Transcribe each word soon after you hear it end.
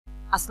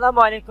আসসালামু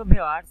আলাইকুম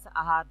ভিউয়ার্স,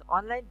 আহাদ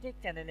online take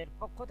চ্যানেলের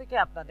পক্ষ থেকে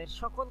আপনাদের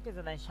সকলকে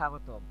জানাই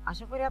স্বাগতম।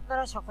 আশা করি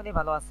আপনারা সকলেই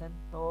ভালো আছেন।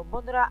 তো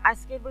বন্ধুরা,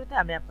 আজকের ভিডিওতে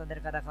আমি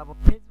আপনাদেরকে দেখাবো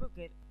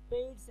ফেসবুকের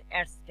পেইড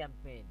অ্যাডস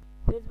ক্যাম্পেইন।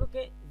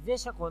 ফেসবুকে যে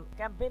সকল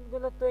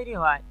ক্যাম্পেইনগুলো তৈরি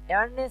হয়,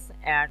 awareness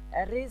add,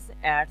 rich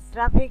ads,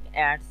 traffic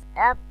ads,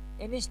 app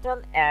install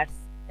ads,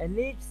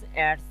 Leeds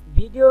ads,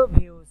 video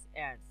views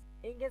ads,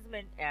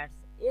 engagement ads,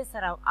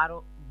 এছাড়াও আরো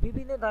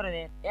বিভিন্ন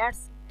ধরনের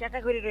অ্যাডস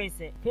ক্যাটাগরি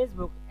রয়েছে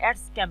ফেসবুক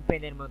অ্যাডস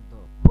ক্যাম্পেইনের মধ্যে।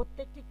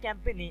 প্রত্যেকটি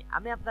ক্যাম্পেইনই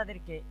আমি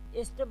আপনাদেরকে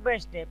স্টেপ বাই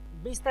স্টেপ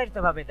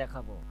বিস্তারিতভাবে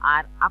দেখাবো।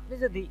 আর আপনি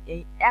যদি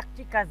এই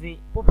একটি কাজই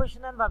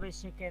প্রফেশনাল ভাবে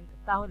শেখেন,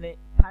 তাহলে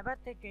ফাইবার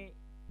থেকে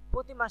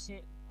প্রতি মাসে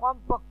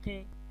কমপক্ষে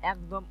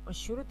একদম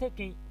শুরু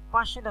থেকেই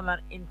 $500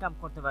 ইনকাম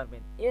করতে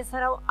পারবেন।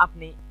 এছাড়াও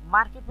আপনি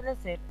মার্কেট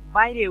প্লেসের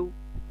বাইরেও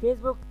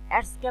ফেসবুক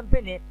অ্যাডস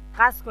ক্যাম্পেইনের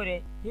কাজ করে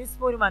হিউজ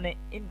পরিমাণে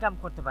ইনকাম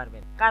করতে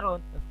পারবেন। কারণ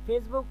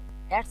ফেসবুক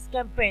অ্যাডস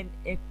ক্যাম্পেইন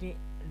একটি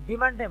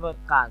ডিমান্ডেবল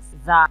কাজ,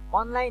 যা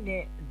অনলাইনে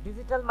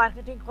ডিজিটাল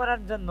মার্কেটিং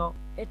করার জন্য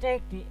এটা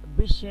একটি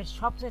বিশ্বের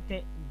সবচেয়ে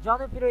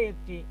জনপ্রিয়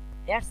একটি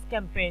অ্যাডস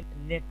ক্যাম্পেইন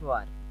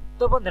নেটওয়ার্ক।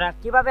 তো বন্ধুরা,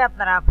 কিভাবে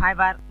আপনারা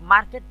ফাইবার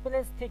মার্কেট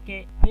প্লেস থেকে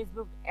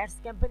ফেসবুক অ্যাডস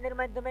ক্যাম্পেইনের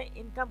মাধ্যমে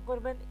ইনকাম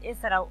করবেন,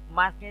 এছাড়াও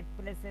মার্কেট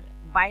প্লেসের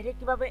বাইরে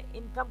কিভাবে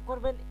ইনকাম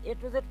করবেন, এ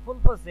টু জেড ফুল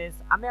প্রসেস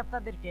আমি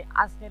আপনাদেরকে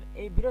আজকের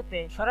এই ভিডিওতে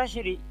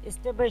সরাসরি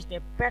স্টেপ বাই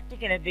স্টেপ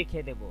প্র্যাকটিক্যালে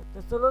দেখিয়ে দেব। তো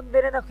চলুন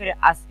দেরি না করে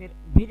আজকের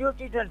ভিডিও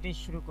টিউটোরিয়ালটি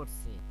শুরু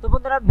করছি। তো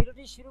বন্ধুরা,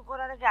 ভিডিওটি শুরু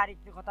করার আগে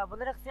আরেকটি কথা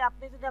বলে রাখছি,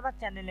 আপনি যদি আমার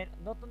চ্যানেলের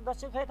নতুন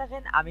দর্শক হয়ে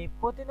থাকেন, আমি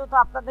প্রতিনিয়ত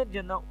আপনাদের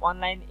জন্য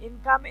অনলাইন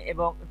ইনকাম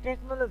এবং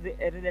টেকনোলজি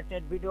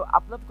রিলেটেড ভিডিও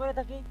আপলোড করে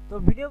থাকি। তো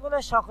ভিডিওগুলো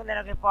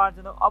সকলের আগে পাওয়ার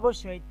জন্য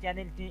অবশ্যই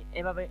চ্যানেলটি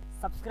এভাবে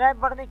সাবস্ক্রাইব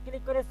বাটনে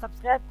ক্লিক করে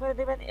সাবস্ক্রাইব করে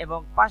দিবেন এবং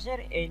পাশের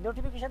এই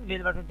নোটিফিকেশন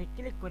বেল বাটনটি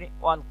ক্লিক করে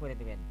অল করে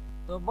দিবেন।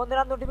 তো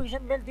বন্ধুরা,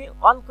 নোটিফিকেশন বেলটি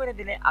অন করে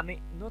দিলে আমি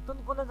নতুন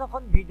কোনো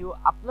যখন ভিডিও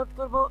আপলোড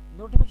করব,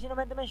 নোটিফিকেশনের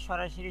মাধ্যমে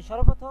সরাসরি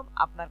সর্বপ্রথম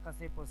আপনার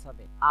কাছে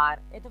পৌঁছাবে। আর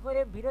এতে করে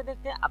ভিডিও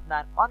দেখতে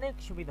আপনার অনেক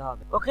সুবিধা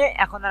হবে। ওকে,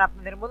 এখন আর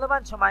আপনাদের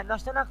মূল্যবান সময়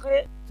নষ্ট না করে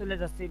চলে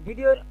যাচ্ছি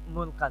ভিডিওর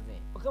মূল কাজে।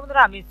 ওকে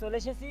বন্ধুরা, আমি চলে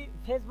এসেছি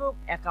ফেসবুক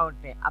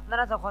অ্যাকাউন্টে।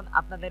 আপনারা যখন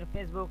আপনাদের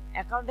ফেসবুক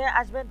অ্যাকাউন্টে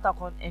আসবেন,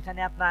 তখন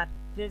এখানে আপনার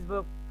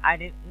ফেসবুক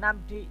আইডির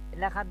নামটি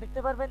লেখা দেখতে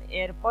পারবেন।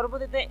 এর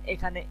পরবর্তীতে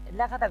এখানে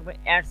লেখা থাকবে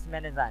অ্যাডস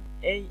ম্যানেজার।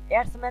 এই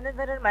অ্যাডস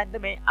ম্যানেজারের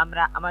মাধ্যমে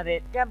আমরা আমাদের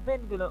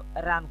ক্যাম্পেইন গুলো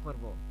রান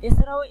করব।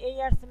 এছাড়াও এই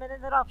অ্যাডস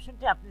ম্যানেজার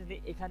অপশনটি আপনি যদি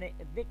এখানে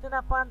দেখতে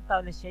না পান,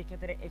 তাহলে সেই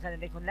ক্ষেত্রে এখানে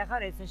দেখুন লেখা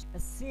রয়েছে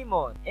সি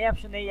মোর। এই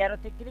অপশনে এই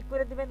অ্যারোতে ক্লিক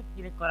করে দিবেন।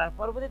 ক্লিক করার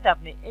পরবর্তীতে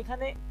আপনি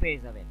এখানে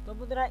পেয়ে যাবেন। তো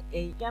বন্ধুরা,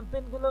 এই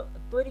ক্যাম্পেইন গুলো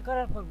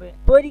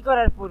তৈরি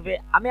করার পূর্বে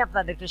আমি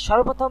আপনাদেরকে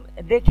সর্বপ্রথম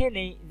দেখে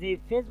নেই যে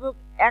ফেসবুক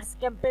অ্যাডস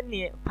ক্যাম্পেইন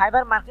নিয়ে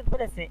ফাইবার মার্কেট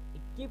প্লেসে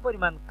কি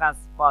পরিমাণ কাজ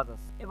পাওয়া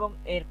যাচ্ছে এবং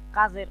এর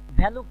কাজের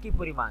ভ্যালু কি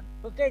পরিমাণ।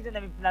 ওকে, এই জন্য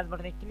আমি প্লাস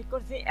বাটনে ক্লিক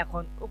করছি।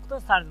 এখন উক্ত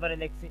সার্চ বারে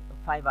লিখছি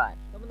ফাইবার।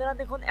 তো বন্ধুরা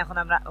দেখুন, এখন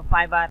আমরা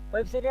ফাইবার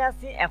ওয়েবসাইটে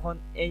আছি। এখন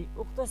এই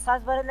উক্ত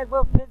সার্চ বারে লিখবো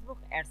ফেসবুক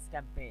অ্যাডস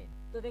ক্যাম্পেইন।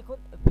 তো দেখুন,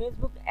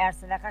 ফেসবুক অ্যাডস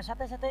লেখার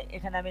সাথে সাথে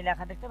এখানে আমি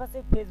লেখা দেখতে পাচ্ছি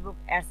Facebook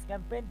ads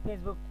campaign,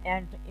 Facebook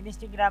and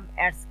Instagram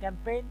ads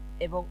campaign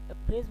এবং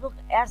ফেসবুক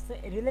অ্যাডস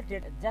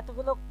রিলেটেড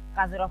যতগুলো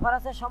কাজের অফার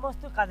আছে,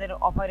 সমস্ত কাজের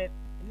অফারের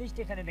লিস্ট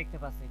এখানে দেখতে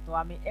পাচ্ছি। তো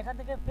আমি এখান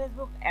থেকে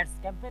ফেসবুক অ্যাডস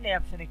ক্যাম্পেইন এই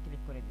অপশনে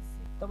ক্লিক করে দিচ্ছি।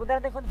 তো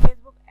বন্ধুরা দেখুন,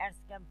 ফেসবুক অ্যাডস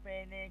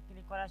ক্যাম্পেইনে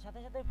ক্লিক করার সাথে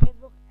সাথে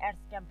ফেসবুক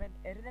অ্যাডস ক্যাম্পেইন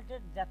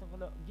রিলেটেড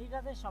যতগুলো গিগ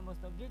আছে,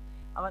 সমস্ত গিগ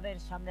আমাদের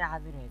সামনে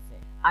হাজির হয়েছে।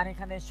 আর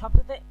এখানে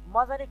সবচেয়ে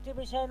মজার একটি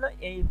বিষয় হলো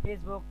এই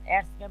ফেসবুক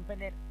অ্যাডস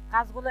ক্যাম্পেইনের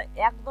কাজগুলো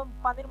একদম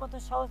পানির মতো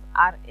সহজ,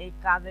 আর এই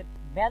কাজের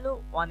ভ্যালু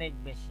অনেক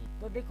বেশি।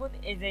 তো দেখুন,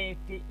 এই যে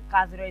একটি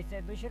কাজ রয়েছে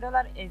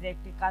 $200, এই যে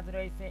একটি কাজ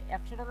রয়েছে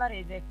 $100,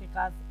 এই যে একটি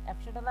কাজ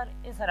 $100।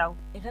 এছাড়াও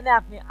এখানে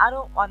আপনি আরো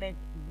অনেক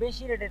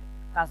বেশি রেটের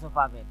কাজও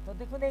পাবেন। তো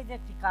দেখুন, এই যে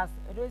একটি কাজ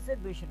রয়েছে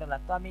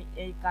 $200। তো আমি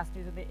এই কাজটি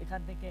যদি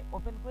এখান থেকে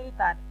ওপেন করি,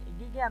 তার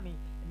গিগে আমি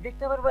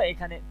দেখতে পারবো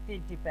এখানে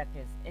তিনটি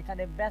প্যাকেজ।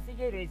 এখানে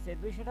বেসিকে রয়েছে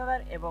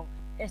 $200 এবং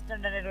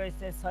স্ট্যান্ডার্ডে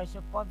রয়েছে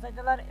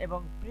 $650 এবং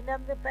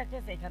প্রিমিয়াম যে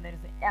প্যাকেজ এখানে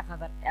রয়েছে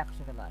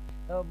 $1100।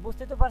 তো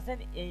বুঝতে তো পারছেন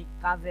এই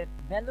কাজের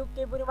ভ্যালু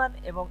কি পরিমাণ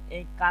এবং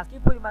এই কাজ কি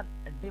পরিমাণ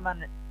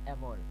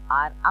ডিমান্ডেবল।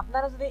 আর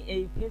আপনারা যদি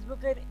এই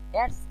ফেসবুকের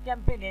অ্যাডস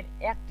ক্যাম্পেইনের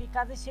একটি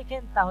কাজে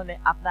শেখেন, তাহলে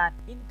আপনার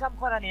ইনকাম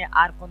করা নিয়ে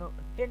আর কোনো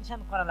টেনশন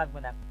করা লাগবে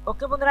না।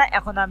 ওকে বন্ধুরা,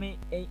 এখন আমি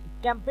এই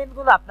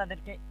ক্যাম্পেইনগুলো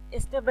আপনাদেরকে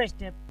স্টেপ বাই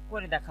স্টেপ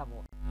করে দেখাবো।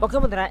 ওকে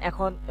বন্ধুরা,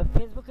 এখন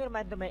ফেসবুকের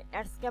মাধ্যমে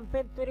অ্যাডস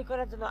ক্যাম্পেইন তৈরি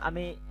করার জন্য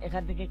আমি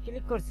এখান থেকে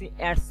ক্লিক করছি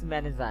অ্যাডস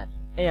ম্যানেজার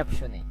এই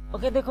অপশনে।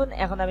 ওকে দেখুন,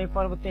 এখন আমি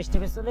পরবর্তী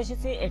স্টেপে চলে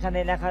এসেছি। এখানে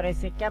লেখা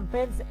রয়েছে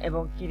ক্যাম্পেইনস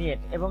এবং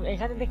ক্রিয়েট এবং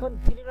এখানে দেখুন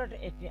থ্রি ডট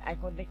একটি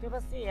আইকন দেখতে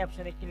পাচ্ছি। এই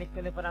অপশনে ক্লিক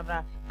করলে পর আমরা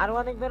আরো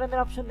অনেক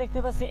ধরনের অপশন দেখতে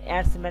পাচ্ছি।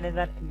 Ads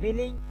manager,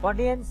 billing,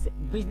 audience,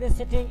 business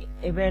setting,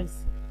 events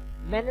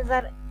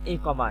manager, e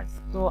commerce.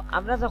 তো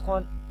আমরা যখন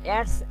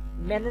অ্যাডস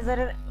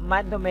ম্যানেজারের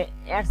মাধ্যমে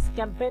অ্যাডস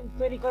ক্যাম্পেইন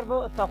তৈরি করব,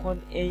 তখন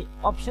এই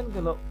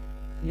অপশনগুলো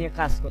নিয়ে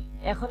কাজ করব।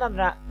 এখন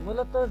আমরা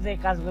মূলত যে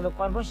কাজগুলো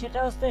করব সেটা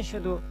হচ্ছে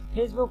শুধু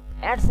ফেসবুক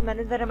অ্যাডস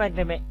ম্যানেজারের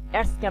মাধ্যমে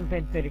অ্যাডস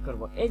ক্যাম্পেইন তৈরি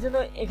করব। এই জন্য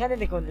এখানে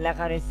দেখুন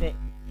লেখা রয়েছে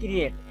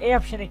ক্রিয়েট, এই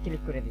অপশনে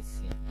ক্লিক করে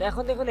দিচ্ছি। তো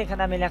এখন দেখুন,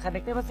 এখানে আমি লেখা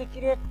দেখতে পাচ্ছি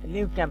ক্রিয়েট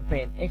নিউ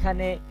ক্যাম্পেইন।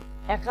 এখানে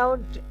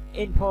অ্যাকাউন্ট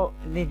ইনফো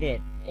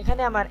নিডেড,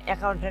 এখানে আমার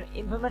অ্যাকাউন্টের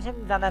ইনফরমেশন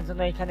জানার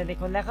জন্য এখানে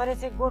দেখুন লেখা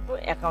রয়েছে গো টু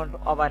অ্যাকাউন্ট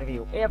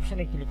ওভারভিউ, এই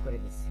অপশনে ক্লিক করে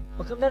দিচ্ছি।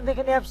 ওকে বন্ধুরা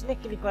দেখুন এই অপশনে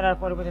ক্লিক করার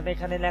পরবর্তীতে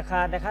এখানে লেখা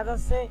দেখা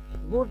যাচ্ছে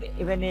গুড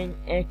ইভিনিং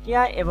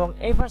কিয়া, এবং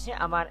এই পাশে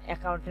আমার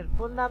অ্যাকাউন্টের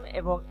ফুল নাম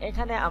এবং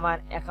এখানে আমার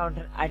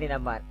অ্যাকাউন্টের আইডি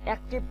নাম্বার।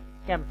 অ্যাক্টিভ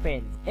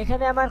ক্যাম্পেইন,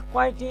 এখানে আমার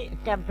কয়টি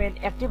ক্যাম্পেইন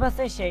অ্যাক্টিভ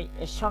আছে সেই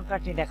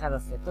সংখ্যাটি দেখা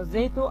যাচ্ছে। তো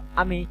যেহেতু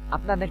আমি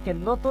আপনাদেরকে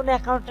নতুন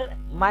অ্যাকাউন্টের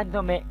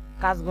মাধ্যমে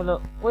কাজগুলো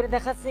করে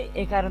দেখাচ্ছি,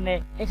 এই কারণে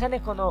এখানে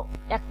কোনো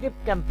অ্যাক্টিভ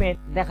ক্যাম্পেইন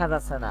দেখা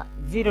যাচ্ছে না,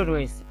 জিরো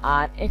রয়েছে।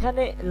 আর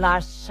এখানে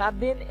লাস্ট 7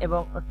 দিন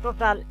এবং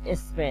টোটাল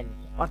স্পেন্ড,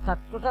 অর্থাৎ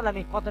টোটাল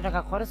আমি কত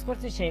টাকা খরচ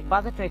করছি সেই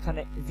বাজেটও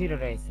এখানে জিরো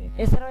রয়েছে।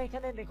 এছাড়াও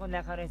এখানে দেখুন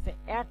লেখা রয়েছে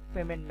অ্যাড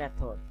পেমেন্ট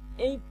মেথড,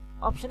 এই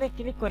অপশনে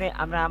ক্লিক করে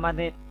আমরা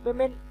আমাদের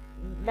পেমেন্ট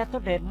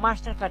মেথডের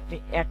মাস্টার কার্ডটি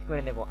অ্যাড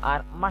করে নেব। আর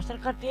মাস্টার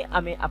কার্ডটি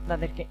আমি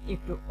আপনাদেরকে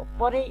একটু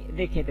পরেই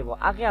দেখিয়ে দেব,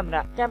 আগে আমরা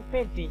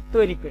ক্যাম্পেইনটি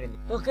তৈরি করে নিই।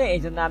 ওকে,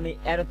 এই জন্য আমি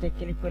অ্যারোতে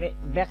ক্লিক করে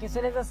ব্যাকে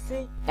চলে যাচ্ছি।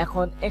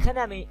 এখন এখানে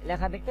আমি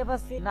লেখা দেখতে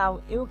পাচ্ছি now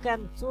you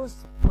can choose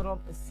from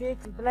 6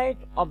 সিম্পলাইট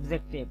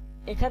objective,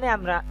 এখানে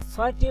আমরা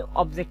 6টি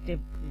অবজেক্টিভ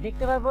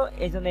দেখতে পাবো।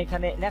 এই জন্য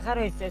এখানে লেখা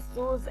রয়েছে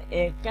choose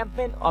a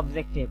campaign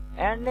objective,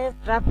 awareness,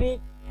 traffic,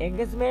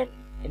 engagement,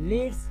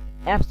 Leeds,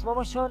 apps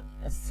promotion,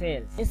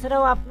 sales.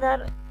 এছাড়াও আপনার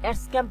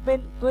অ্যাডস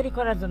ক্যাম্পেইন তৈরি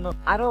করার জন্য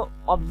আরো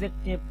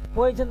অবজেক্টিভ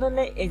প্রয়োজন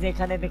হলে এই যে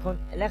এখানে দেখুন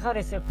লেখা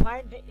রয়েছে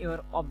ফাইন্ড ইওর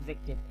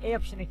অবজেক্টিভ, এই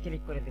অপশনে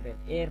ক্লিক করে দিবেন।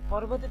 এর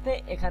পরবর্তীতে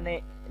এখানে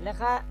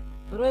লেখা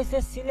রয়েছে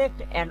সিলেক্ট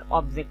অ্যান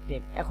অবজেক্টিভ,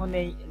 এখন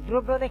এই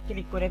ড্রপ ডাউনে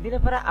ক্লিক করে দিলে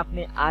পরে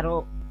আপনি আরো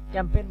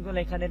ক্যাম্পেইন গুলো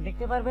এখানে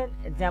দেখতে পারবেন,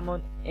 যেমন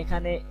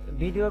এখানে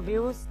video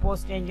views,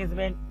 post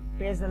engagement,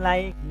 page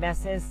like,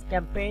 message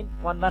campaign,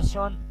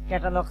 conversion,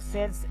 catalogue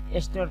sales,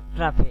 store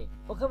traffic.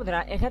 ওকে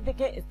বন্ধুরা, এখান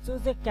থেকে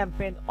চুজ এ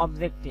ক্যাম্পেইন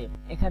অবজেক্টিভ,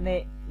 এখানে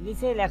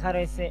নিচে লেখা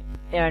রয়েছে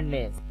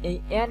অ্যাওয়ারনেস, এই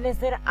অ্যাওয়ারনেস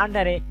এর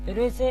আন্ডারে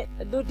রয়েছে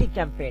দুটি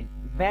ক্যাম্পেইন,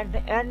 ব্র্যান্ড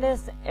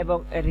অ্যাওয়ারনেস এবং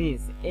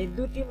রিচ। এই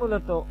দুটি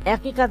মূলত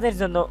একই কাজের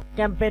জন্য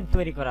ক্যাম্পেইন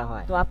তৈরি করা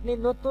হয়। তো আপনি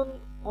নতুন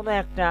কোন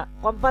একটা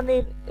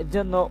কোম্পানির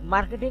জন্য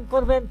মার্কেটিং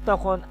করবেন,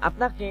 তখন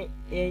আপনাকে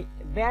এই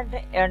ব্র্যান্ড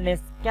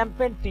অ্যাওয়ারনেস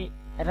ক্যাম্পেইনটি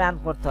রান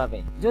করতে হবে।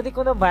 যদি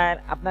কোনো বায়ার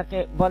আপনাকে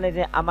বলে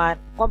যে আমার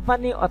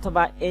কোম্পানি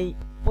অথবা এই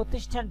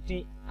প্রতিষ্ঠানটি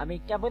আমি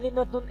কেবলই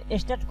নতুন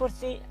স্টার্ট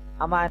করছি,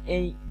 আমার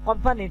এই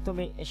কোম্পানি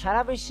তুমি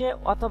সারা বিশ্বে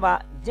অথবা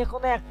যে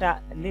কোনো একটা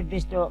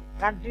নির্দিষ্ট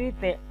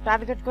কান্ট্রিতে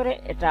টার্গেট করে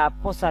এটা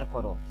প্রচার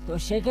করো, তো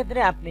সেই ক্ষেত্রে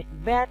আপনি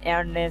ব্র্যান্ড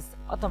অ্যাওয়ারনেস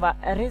অথবা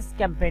রিচ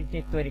ক্যাম্পেইনটি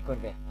তৈরি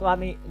করবে। তো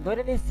আমি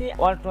ধরে নিচ্ছি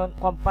ওয়ালটন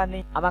কোম্পানি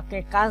আমাকে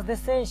কাজ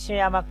দিচ্ছে, সে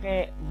আমাকে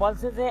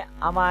বলছে যে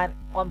আমার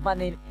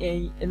কোম্পানির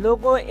এই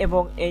লোগো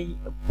এবং এই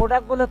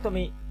প্রোডাক্টগুলো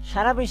তুমি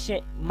সারা বিশ্বে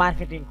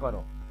মার্কেটিং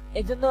করো।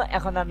 এই জন্য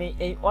এখন আমি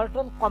এই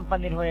ওয়ালটন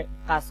কোম্পানির হয়ে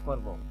কাজ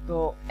করব। তো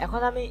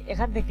এখন আমি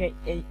এখান থেকে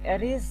এই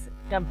রিচ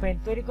ক্যাম্পেইন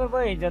তৈরি করব,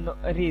 এই জন্য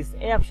রিচ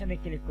এই অপশনে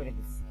ক্লিক করে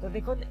দিচ্ছি। তো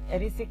দেখুন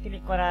রিচে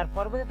ক্লিক করার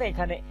পরবর্তীতে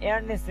এখানে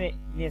অ্যাওয়ারনেসে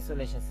নিয়ে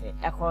চলে এসেছে।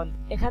 এখন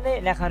এখানে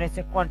লেখা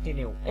রয়েছে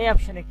কন্টিনিউ, এই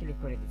অপশনে ক্লিক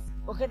করে দিচ্ছি।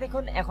 ওকে,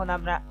 দেখুন এখন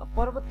আমরা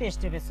পরবর্তী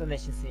স্টেপে চলে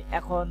এসেছি।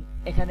 এখন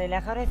এখানে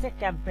লেখা রয়েছে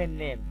ক্যাম্পেইন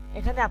নেম,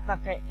 এখানে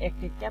আপনাকে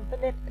একটি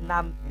ক্যাম্পেইনের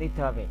নাম দিতে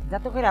হবে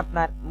যাতে করে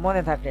আপনার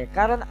মনে থাকে,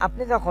 কারণ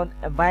আপনি যখন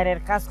বাইরের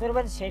কাজ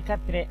করবেন সেই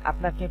ক্ষেত্রে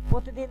আপনাকে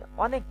প্রতিদিন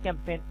অনেক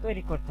ক্যাম্পেইন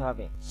তৈরি করতে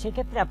হবে।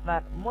 সেক্ষেত্রে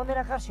আপনার মনে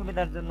রাখার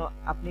সুবিধার জন্য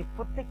আপনি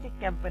প্রত্যেকটি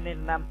ক্যাম্পেইনের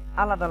নাম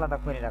আলাদা আলাদা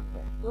করে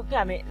রাখবেন। ওকে,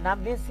 আমি নাম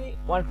দিয়েছি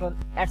ওয়ালটন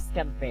অ্যাডস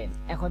ক্যাম্পেইন।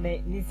 এখন এই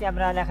নিচে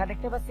আমরা লেখা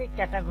দেখতে পাচ্ছি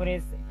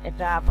ক্যাটাগরিজ,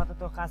 এটা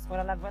আপাতত কাজ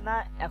করা লাগবে না।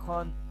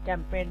 এখন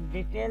campaign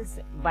details,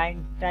 buying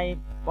type,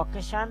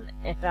 occasion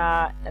এটা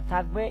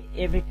থাকবে,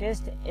 এবি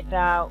টেস্ট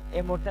এটা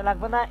এই মুহূর্তে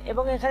লাগবে না।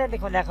 এবং এখানে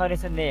দেখুন লেখা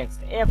রয়েছে নেক্সট,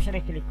 এই অপশনে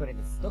ক্লিক করে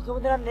দিচ্ছি। তো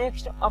বন্ধুরা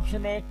নেক্সট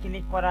অপশনে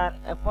ক্লিক করার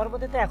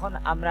পরবর্তীতে এখন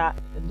আমরা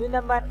 2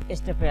 নাম্বার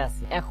স্টেপে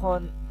আছি। এখন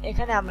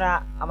এখানে আমরা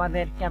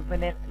আমাদের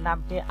ক্যাম্পেইনের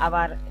নামটি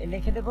আবার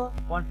লিখে দেব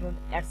ওয়ালটন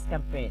অ্যাডস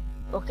ক্যাম্পেইন।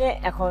 ওকে,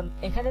 এখন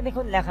এখানে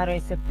দেখুন লেখা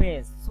রয়েছে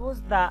page, choose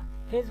the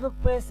Facebook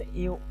page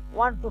you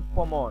want to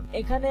promote.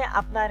 এখানে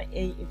আপনার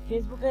এই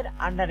ফেসবুকের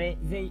আন্ডারে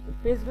যেই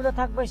পেজগুলো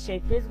থাকবে সেই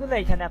পেজগুলো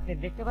এখানে আপনি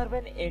দেখতে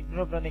পারবেন এই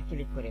ড্রপ ডাউনে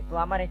ক্লিক করে। তো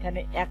আমার এখানে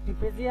একটি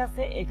পেজই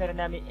আছে, এই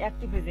কারণে আমি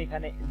একটি পেজ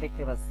এখানে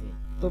দেখতে পাচ্ছি।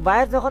 তো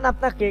বায়ার যখন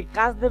আপনাকে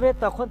কাজ দেবে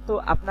তখন তো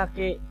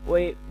আপনাকে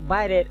ওই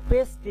বাইরের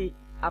পেজটি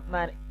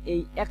আপনার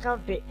এই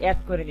অ্যাকাউন্টে অ্যাড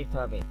করে নিতে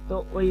হবে। তো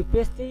ওই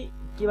পেজটি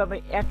কিভাবে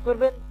অ্যাড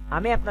করবেন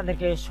আমি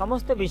আপনাদেরকে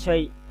সমস্ত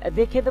বিষয়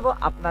দেখিয়ে দেবো,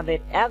 আপনাদের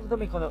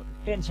একদমই কোনো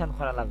টেনশন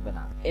করা লাগবে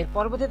না। এর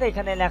পরবর্তীতে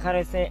এখানে লেখা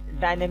রয়েছে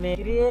dynamic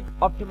create,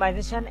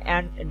 optimisation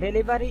and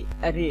delivery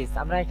rich.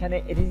 আমরা এখানে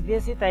রিচ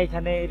দিয়েছি, তাই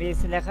এখানে রিচ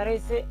লেখা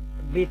রয়েছে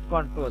বিট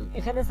কন্ট্রোল।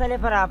 এখানে চাইলে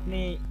পরে আপনি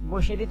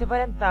বসিয়ে দিতে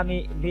পারেন, তা আমি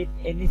বিট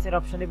এর নিচের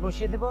অপশনে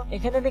বসিয়ে দেব।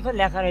 এখানে দেখুন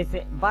লেখা রয়েছে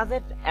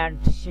বাজেট এন্ড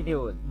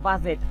শিডিউল।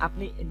 বাজেট,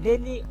 আপনি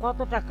ডেইলি কত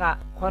টাকা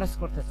খরচ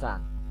করতে চান।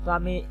 তো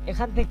আমি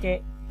এখান থেকে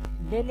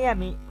ডেইলি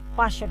আমি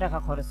 500 টাকা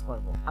খরচ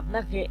করব।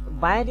 আপনাকে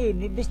বাইরে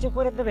নির্দিষ্ট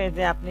করে দেবে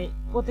যে আপনি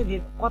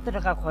প্রতিদিন কত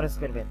টাকা খরচ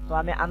করবেন। তো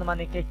আমি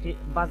আনুমানিক একটি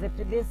বাজেট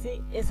দিয়েছি।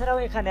 এছাড়াও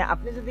এখানে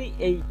আপনি যদি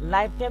এই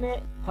লাইফ টাইমে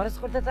খরচ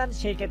করতে চান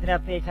সেই ক্ষেত্রে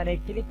আপনি এখানে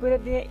ক্লিক করে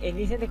দিয়ে এই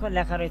নিচে দেখুন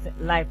লেখা রয়েছে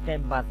life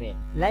time budget.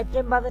 Life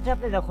time বাজেটে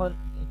আপনি যখন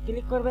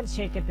ক্লিক করবেন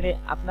সেই ক্ষেত্রে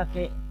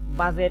আপনাকে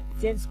বাজেট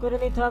চেঞ্জ করে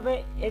নিতে হবে।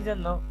 এই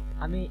জন্য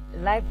আমি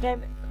লাইফ টাইম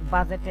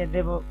বাজেটে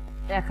দেব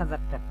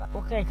 1000 টাকা।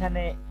 ওকে,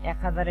 এখানে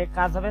 1000-এ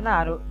কাজ হবে না,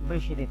 আরো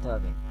বেশি দিতে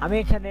হবে। আমি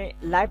এখানে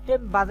লাইফ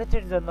টাইম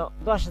বাজেটের জন্য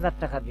 10,000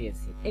 টাকা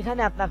দিয়েছি।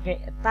 এখানে আপনাকে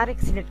তারিখ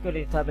সিলেক্ট করে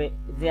দিতে হবে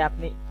যে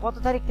আপনি কত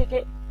তারিখ থেকে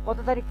কত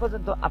তারিখ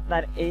পর্যন্ত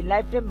আপনার এই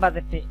লাইফ টাইম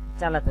বাজেটটি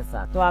চালাতে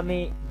চান। তো আমি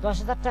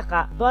 10,000 টাকা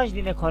 10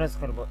 দিনে খরচ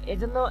করব।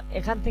 এজন্য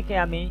এখান থেকে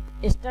আমি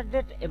স্টার্ট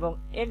ডেট এবং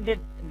এন্ড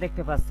ডেট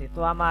দেখতে পাচ্ছি।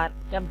 তো আমার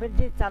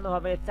ক্যাম্পেইনটি চালু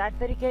হবে 4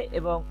 তারিখে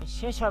এবং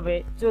শেষ হবে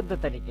 14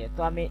 তারিখে।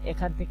 তো আমি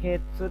এখান থেকে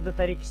 14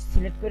 তারিখ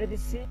সিলেক্ট করে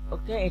দিচ্ছি।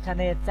 ওকে,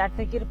 এখানে 4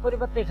 তারিখের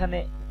পরিবর্তে এখানে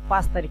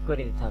 5 তারিখ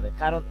করে দিতে হবে,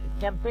 কারণ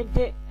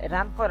ক্যাম্পেইনটি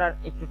রান করার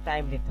একটু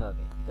টাইম দিতে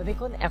হবে। তো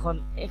দেখুন এখন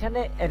এখানে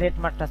রেড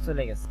মার্কটা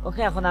চলে গেছে।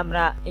 ওকে, এখন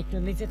আমরা একটু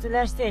নিচে চলে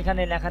আসছি।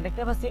 এখানে লেখা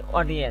দেখতে পাচ্ছি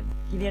audience,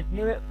 create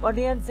new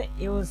audience,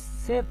 use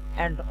save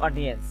and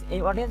audience. এই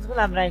অডিয়েন্স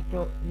গুলো আমরা একটু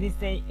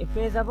নিচে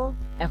পেয়ে যাব।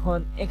 এখন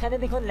এখানে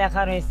দেখুন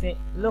লেখা রয়েছে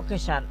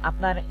লোকেশন,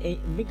 আপনার এই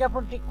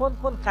বিজ্ঞাপনটি কোন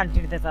কোন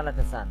কান্ট্রিতে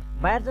চালাতে চান।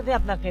 বায়ার যদি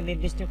আপনাকে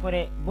নির্দিষ্ট করে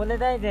বলে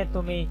দেয় যে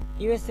তুমি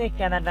ইউএসএ,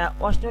 কানাডা,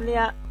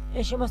 অস্ট্রেলিয়া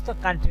এই সমস্ত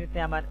কান্ট্রিতে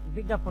আমার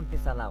বিজ্ঞাপনটি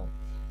চালাও,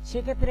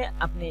 সেক্ষেত্রে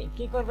আপনি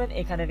কি করবেন,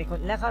 এখানে দেখুন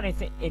লেখা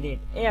রয়েছে এডিট,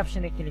 এই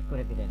অপশনে ক্লিক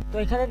করে দিবেন। তো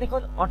এখানে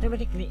দেখুন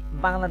অটোমেটিকলি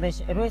বাংলাদেশ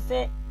রয়েছে।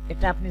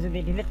 এটা আপনি যদি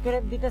ডিলিট করে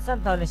দিতে চান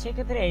তাহলে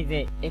সেক্ষেত্রে এই যে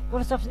এই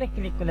কোর্স অপশনে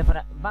ক্লিক করলে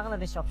পরে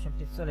বাংলাদেশ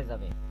অপশনটি চলে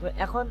যাবে। তো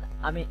এখন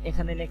আমি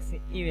এখানে লিখছি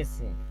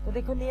ইউএসএ। তো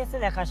দেখুন ইউএসএ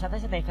লেখার সাথে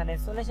সাথে এখানে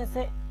চলে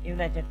এসেছে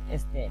ইউনাইটেড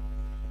স্টেট,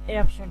 এই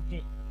অপশনটি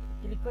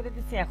ক্লিক করে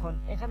দিচ্ছি। এখন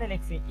এখানে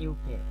লিখছি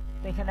ইউকে।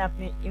 তো এখানে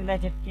আপনি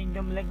ইউনাইটেড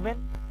কিংডম লিখবেন।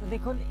 তো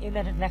দেখুন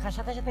ইউনাইটেড লেখার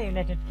সাথে সাথে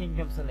ইউনাইটেড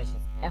কিংডম চলে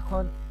এসেছে।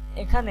 এখন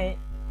এখানে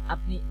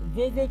আপনি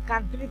যে যে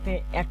কান্ট্রিতে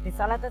অ্যাডটি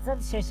চালাতে চান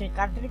সেই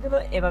কান্ট্রিগুলো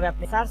এভাবে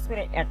আপনি সার্চ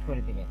করে অ্যাড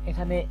করে দিবেন।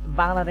 এখানে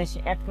বাংলাদেশ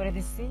অ্যাড করে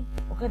দিচ্ছি।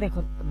 ওকে,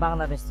 দেখুন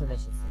বাংলাদেশ চলে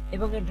এসেছে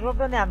এবং এই ড্রপ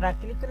ডাউনে আমরা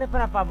ক্লিক করলে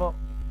পরে পাবো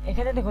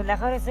এখানে দেখুন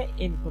লেখা রয়েছে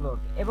ইনক্লুড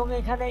এবং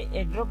এখানে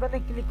এই ড্রপ ডাউনে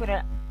ক্লিক করে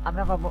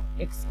আমরা পাবো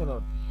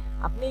এক্সক্লুড।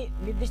 আপনি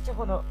নির্দিষ্ট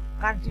কোনো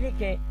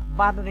কান্ট্রিকে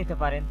বাদও দিতে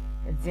পারেন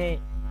যে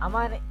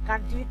আমার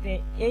কান্ট্রিতে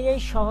এই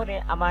শহরে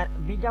আমার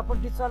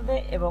বিজ্ঞাপনটি চলবে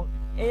এবং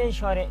এই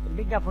শহরে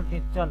বিজ্ঞাপনটি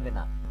চলবে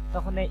না,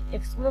 তখন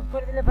এক্সক্লুড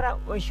করে দিলে পরে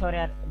ওই শহরে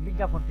আর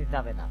বিজ্ঞাপনটি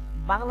যাবে না।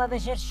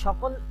 বাংলাদেশের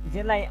সকল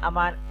জেলায়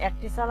আমার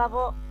একটি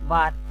চালাবো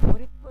বা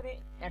ফরিদপুরে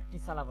একটি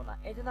চালাবো না,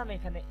 এই জন্য আমি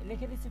এখানে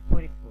লিখে দিচ্ছি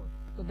ফরিদপুর।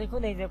 তো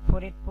দেখুন এই যে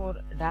ফরিদপুর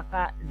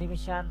ঢাকা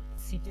ডিভিশন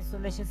সিটি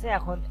চলে এসেছে।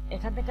 এখন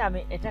এখান থেকে আমি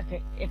এটাকে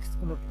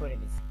এক্সক্লুড করে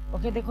দিচ্ছি।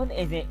 ওকে, দেখুন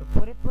এই যে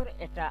ফরিদপুর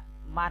এটা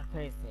মার্ক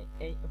হয়েছে।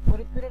 এই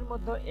ফরিদপুরের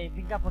মধ্যে এই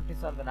বিজ্ঞাপনটি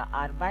চলবে না,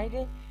 আর বাইরে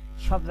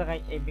সব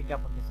জায়গায় এই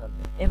বিজ্ঞাপনটি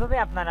চলবে। এভাবে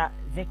আপনারা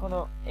যে কোনো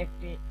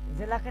একটি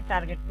জেলাকে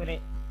টার্গেট করে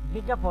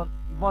বিজ্ঞাপন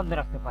বন্ধ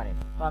রাখতে পারেন।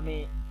 তো আমি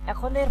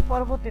এখন এর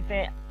পরবর্তীতে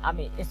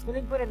আমি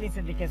স্ক্রলিং করে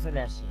নিচের দিকে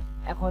চলে আসি।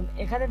 এখন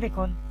এখানে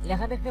দেখুন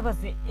লেখা দেখতে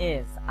পাচ্ছি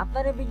এজ,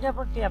 আপনার এই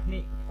বিজ্ঞাপনটি আপনি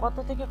কত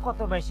থেকে কত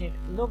বয়সের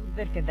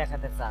লোকদেরকে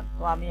দেখাতে চান।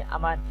 তো আমি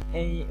আমার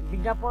এই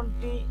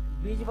বিজ্ঞাপনটি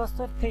 20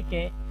 বছর থেকে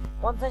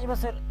 50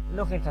 বছর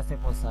লোকের কাছে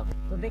পৌঁছাবো।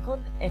 তো দেখুন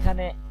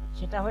এখানে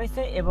সেটা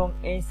হয়েছে এবং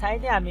এই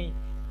সাইডে আমি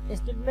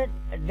স্টেটমেন্ট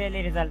ডেইলি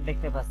রেজাল্ট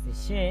দেখতে পাচ্ছি।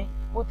 সে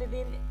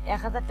প্রতিদিন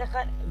 1000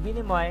 টাকার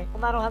বিনিময়ে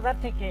 15,000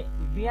 থেকে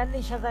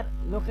 42,000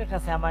 লোকের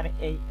কাছে আমার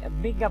এই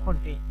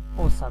বিজ্ঞাপনটি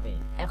পৌঁছাবে।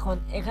 এখন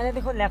এখানে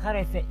দেখুন লেখা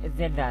রয়েছে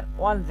জেন্ডার,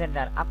 অল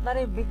জেন্ডার, আপনার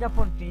এই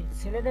বিজ্ঞাপনটি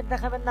ছেলেদের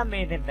দেখাবেন না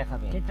মেয়েদের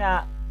দেখাবেন, সেটা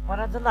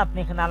করার জন্য আপনি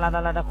এখানে আলাদা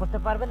আলাদা করতে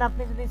পারবেন।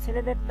 আপনি যদি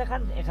ছেলেদের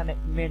দেখান এখানে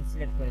মেল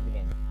সিলেক্ট করে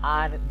দিবেন,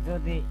 আর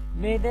যদি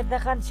মেয়েদের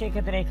দেখান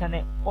সেক্ষেত্রে এখানে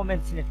ওমেন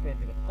সিলেক্ট করে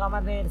দিবেন। তো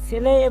আমাদের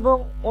ছেলে এবং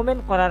ওমেন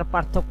করার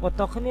পার্থক্য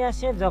তখনই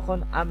আসে যখন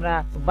আমরা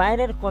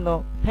বাইরের কোনো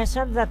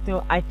ফ্যাশন জাতীয়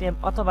আইটেম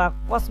অথবা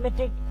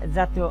কসমেটিক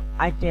জাতীয়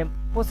আইটেম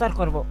প্রচার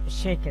করব।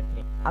 সেই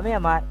ক্ষেত্রে আমি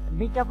আমার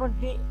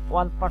বিজ্ঞাপনটি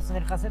ওয়াল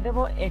পার্সনের কাছে দেব,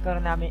 এই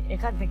কারণে আমি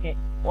এখান থেকে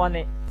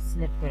ওয়ালে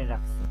সিলেক্ট করে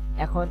রাখছি।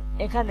 এখন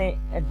এখানে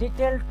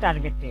ডিটেল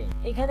টার্গেটিং,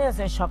 এখানে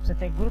আছে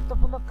সবচেয়ে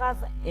গুরুত্বপূর্ণ কাজ।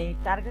 এই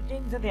টার্গেটিং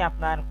যদি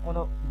আপনার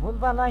কোনো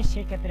ভুলভাল হয়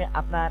সেক্ষেত্রে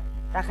আপনার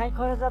টাকাই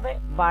খরচ যাবে,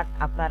 বাট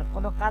আপনার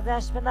কোনো কাজে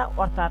আসবে না।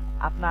 অর্থাৎ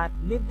আপনার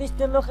নির্দিষ্ট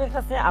লোকের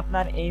কাছে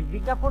আপনার এই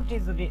বিজ্ঞাপনটি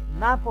যদি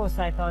না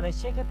পৌঁছায় তাহলে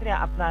সেক্ষেত্রে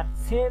আপনার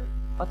সেল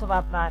অথবা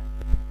আপনার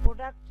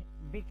প্রোডাক্ট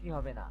বিক্রি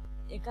হবে না।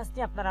 এই কাজটি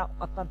আপনারা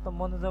অত্যন্ত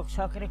মনোযোগ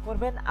সহকারে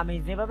করবেন। আমি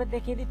যেভাবে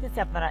দেখিয়ে দিতেছি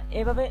আপনারা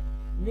এভাবে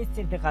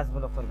নিশ্চিন্তে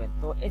কাজগুলো করবেন।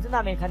 তো এই জন্য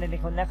আমি এখানে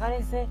দেখুন লেখা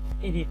রয়েছে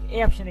এডিট,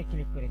 এই অপশনে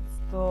ক্লিক করে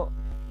দিচ্ছি। তো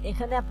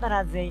এখানে আপনারা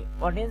যেই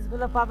অডিয়েন্স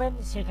গুলো পাবেন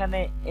সেখানে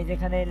এই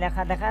যেখানে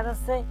লেখা দেখা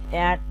যাচ্ছে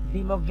add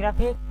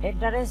demographic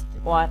interest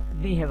or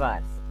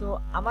behaviour. তো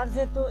আমার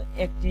যেহেতু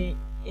একটি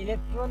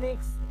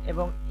ইলেকট্রনিক্স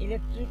এবং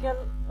ইলেকট্রিক্যাল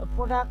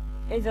প্রোডাক্ট,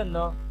 এই জন্য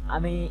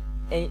আমি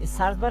এই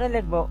সার্চ বারে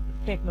লিখবো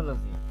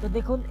টেকনোলজি। তো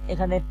দেখুন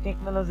এখানে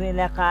টেকনোলজি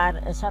লেখার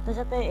সাথে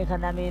সাথে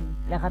এখানে আমি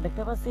লেখা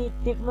দেখতে পাচ্ছি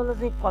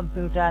টেকনোলজি,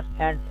 কম্পিউটার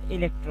এন্ড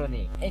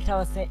ইলেকট্রনিক। এটা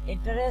হচ্ছে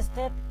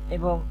ইন্টারেস্টেড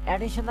এবং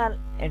অ্যাডিশনাল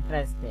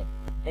ইন্টারেস্টেড,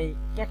 এই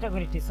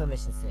ক্যাটাগরিটি চলে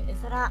এসেছে।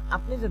 এছাড়া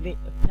আপনি যদি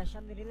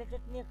ফ্যাশন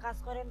রিলেটেড নিয়ে কাজ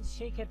করেন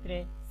সেই ক্ষেত্রে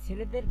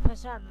ছেলেদের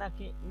ফ্যাশন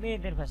নাকি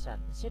মেয়েদের ফ্যাশন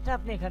সেটা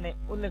আপনি এখানে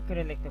উল্লেখ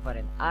করে লিখতে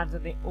পারেন। আর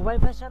যদি উভয়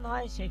ফ্যাশন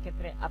হয় সেই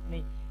ক্ষেত্রে আপনি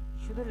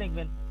শুধু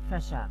লিখবেন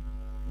ফ্যাশন।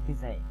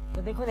 ডিজাইন। তো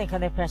দেখুন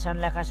এখানে ফ্যাশন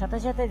লেখার সাথে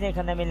সাথে যে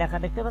এখানে আমি লেখা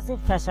দেখতে পাচ্ছি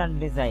ফ্যাশন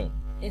ডিজাইন।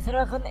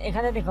 এছাড়াও এখন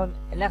এখানে দেখুন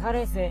লেখা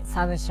রয়েছে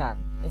সাজেশন।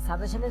 এই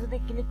সাজেশনে যদি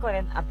ক্লিক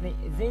করেন আপনি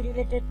যে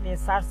রিলেটেড নিয়ে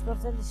সার্চ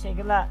করছেন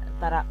সেগুলা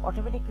তারা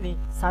অটোমেটিকলি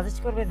সাজেস্ট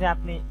করবে যে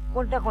আপনি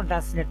কোনটা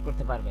সিলেক্ট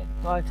করতে পারবেন।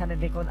 তো এখানে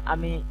দেখুন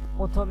আমি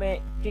প্রথমে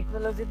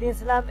টেকনোলজি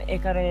দিয়েছিলাম,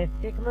 এখানে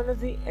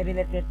টেকনোলজি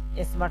রিলেটেড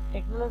স্মার্ট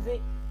টেকনোলজি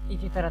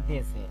এটি তারা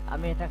দিয়েছে,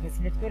 আমি এটাকে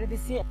সিলেক্ট করে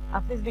দিচ্ছি।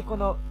 আপনি যদি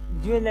কোনো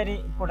জুয়েলারি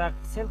প্রোডাক্ট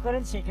সেল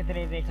করেন সেক্ষেত্রে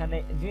এখানে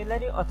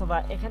জুয়েলারি অথবা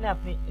এখানে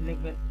আপনি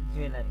লিখবেন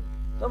জুয়েলারি।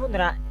 তো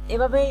বন্ধুরা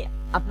এভাবেই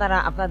আপনারা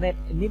আপনাদের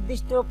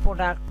নির্দিষ্ট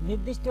প্রোডাক্ট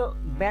নির্দিষ্ট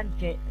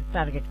ব্র্যান্ডকে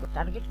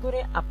টার্গেট করে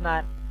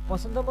আপনার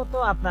পছন্দ মতো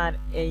আপনার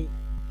এই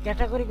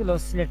ক্যাটাগরিগুলো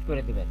সিলেক্ট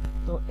করে দিবেন।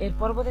 তো এর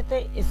পরবর্তীতে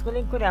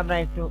স্ক্রলিং করে আমরা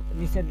একটু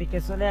নিচের দিকে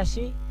চলে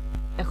আসি।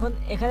 এখন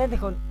এখানে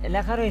দেখুন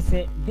লেখা রয়েছে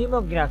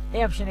ডেমোগ্রাফ,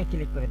 এই অপশনে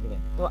ক্লিক করে দিবেন।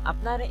 তো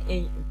আপনার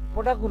এই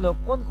প্রোডাক্টগুলো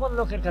কোন কোন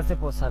লোকের কাছে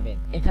পৌঁছাবেন,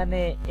 এখানে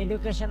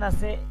এডুকেশন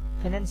আছে,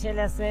 ফিনান্সিয়াল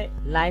আছে,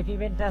 লাইফ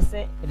ইভেন্ট আছে,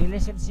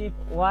 রিলেশনশিপ,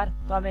 ওয়ার্ক।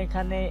 তো আমি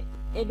এখানে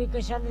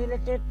এডুকেশন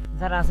রিলেটেড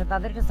যারা আছে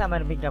তাদের কাছে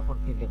আমার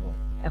বিজ্ঞাপনটি দেব।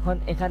 এখন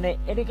এখানে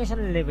এডুকেশন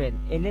লেভেল,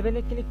 এই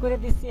লেভেলে ক্লিক করে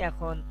দিচ্ছি।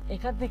 এখন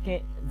এখান থেকে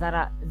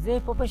যারা যে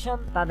প্রফেশন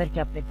তাদেরকে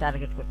আপনি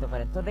টার্গেট করতে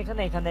পারেন। তো দেখুন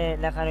এখানে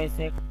লেখা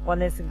রয়েছে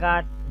college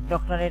guard,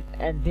 doctorate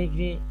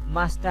degree,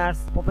 masters,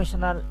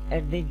 professional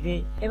degree,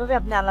 এভাবে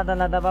আপনি আলাদা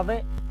আলাদা ভাবে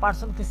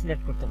পার্সনকে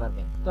সিলেক্ট করতে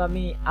পারবেন। তো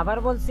আমি আবার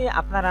বলছি,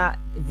 আপনারা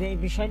যে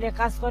বিষয় নিয়ে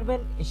কাজ করবেন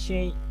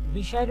সেই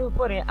বিষয়ের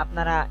উপরে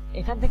আপনারা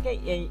এখান থেকে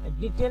এই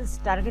ডিটেলস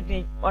টার্গেটিং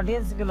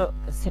অডিয়েন্স গুলো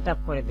সেট আপ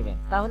করে দিবেন,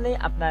 তাহলে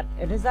আপনার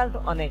রেজাল্ট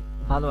অনেক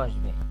ভালো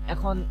আসবে।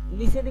 এখন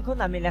নিচে দেখুন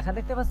আমি লেখা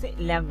দেখতে পাচ্ছি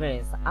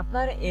ল্যাঙ্গুয়েজ।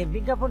 আপনার এই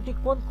বিজ্ঞাপনটি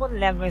কোন কোন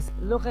ল্যাঙ্গুয়েজ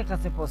লোকের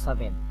কাছে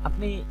পৌঁছাবেন।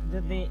 আপনি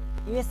যদি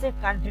ইউএসএ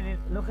কান্ট্রির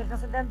লোকের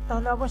কাছে দেন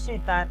তাহলে অবশ্যই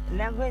তার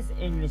ল্যাঙ্গুয়েজ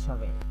ইংলিশ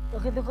হবে।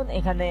 ওকে দেখুন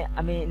এখানে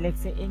আমি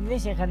লিখছি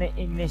ইংলিশ, এখানে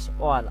ইংলিশ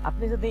অল।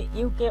 আপনি যদি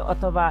ইউকে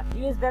অথবা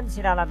ইউএস দেন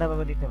সেটা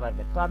আলাদাভাবে দিতে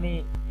পারবেন। তো আমি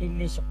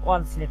ইংলিশ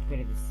অল সিলেক্ট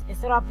করে দিচ্ছি।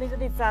 এছাড়াও আপনি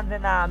যদি চান যে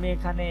না আমি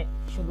এখানে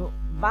শুধু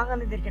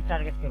বাঙালিদেরকে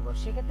টার্গেট করব,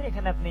 সেক্ষেত্রে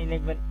এখানে আপনি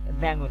লিখবেন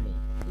বেঙ্গলি।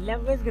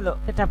 ল্যাঙ্গুয়েজ গুলো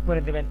সেট আপ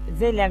করে দিবেন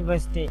যে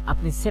ল্যাঙ্গুয়েজটি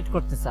আপনি সেট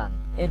করতে চান।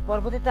 এর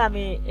পরবর্তীতে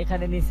আমি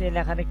এখানে নিচে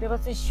লেখা দেখতে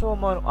পাচ্ছি শো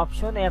মোর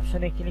অপশন, এই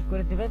অপশনে ক্লিক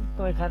করে দিবেন।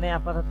 তো এখানে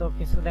আপাতত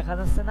কিছু দেখা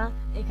যাচ্ছে না।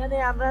 এখানে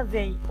আমরা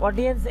যেই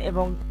অডিয়েন্স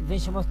এবং যে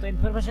সমস্ত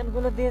ইনফরমেশন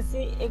গুলো দিয়েছি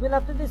এগুলো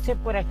আপনি যদি সেভ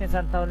করে রাখতে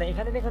চান তাহলে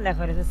এখানে দেখুন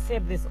লেখা রয়েছে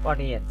সেভ দিস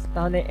অডিয়েন্স,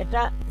 তাহলে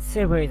এটা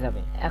সেভ হয়ে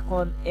যাবে।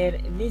 এখন এর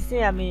নিচে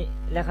আমি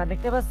লেখা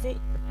দেখতে পাচ্ছি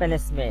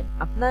প্লেসমেন্ট।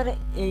 আপনার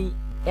এই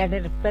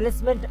অ্যাডের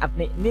প্লেসমেন্ট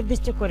আপনি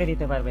নির্দিষ্ট করে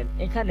দিতে পারবেন।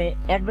 এখানে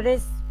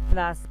অ্যাডভার্টাইজ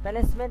প্লাস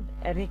প্লেসমেন্ট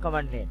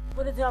রিকমেন্ডেড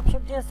পরে যে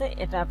অপশনটি আছে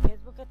এটা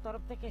ফেসবুকের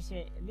তরফ থেকে সে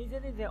নিজে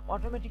নিজে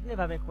অটোমেটিক্যালি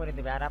ভাবে করে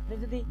দেবে। আর আপনি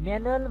যদি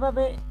ম্যানুয়াল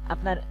ভাবে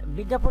আপনার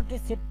বিজ্ঞাপনটি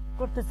সেট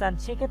করতে চান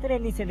সেক্ষেত্রে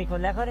নিচে দেখুন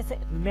লেখা রয়েছে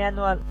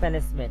ম্যানুয়াল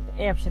প্লেসমেন্ট,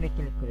 এই অপশনে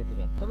ক্লিক করে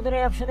দিবেন। তোমাদের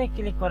এই অপশনে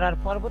ক্লিক করার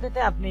পরবর্তীতে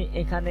আপনি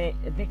এখানে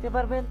দেখতে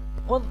পারবেন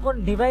কোন কোন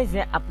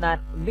ডিভাইসে আপনার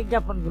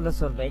বিজ্ঞাপনগুলো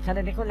চলবে। এখানে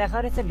দেখুন লেখা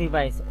রয়েছে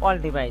ডিভাইস, অল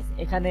ডিভাইস।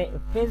 এখানে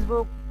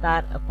ফেসবুক,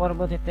 তার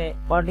পরবর্তীতে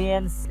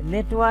অডিয়েন্স,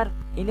 নেটওয়ার্ক,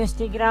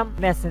 ইনস্টাগ্রাম,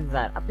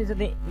 মেসেঞ্জার। আপনি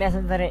যদি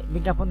মেসেঞ্জারে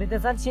বিজ্ঞাপন দিতে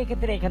চান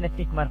সেক্ষেত্রে এখানে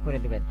টিক মার্ক করে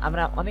দিবেন।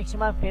 আমরা অনেক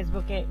সময়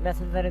ফেসবুকে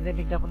মেসেঞ্জারে যে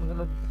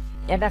বিজ্ঞাপনগুলো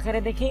অ্যাড আকারে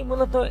দেখি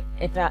মূলত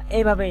এটা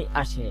এইভাবেই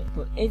আসে।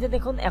 তো এই যে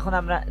দেখুন এখন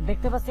আমরা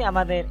দেখতে পাচ্ছি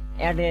আমাদের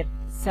অ্যাডের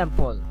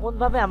স্যাম্পল,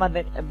 কোনভাবে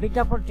আমাদের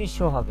বিজ্ঞাপনটি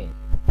শো হবে।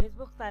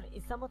 ফেসবুক তার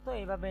ইচ্ছামতো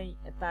এইভাবেই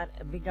তার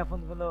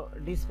বিজ্ঞাপনগুলো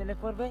ডিসপ্লে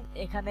করবে।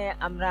 এখানে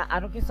আমরা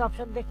আরো কিছু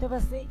অপশন দেখতে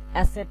পাচ্ছি,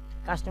 অ্যাসেট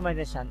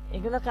কাস্টমাইজেশন,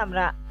 এগুলোকে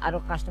আমরা আরো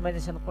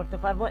কাস্টমাইজেশন করতে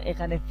পারবো।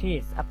 এখানে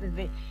ফিডস, আপনি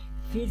যদি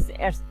ফিডস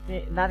অ্যাডস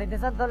না দিতে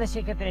চান তাহলে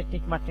সেক্ষেত্রে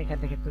টিক মার্ক এখান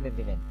থেকে তুলে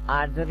দিবেন,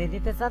 আর যদি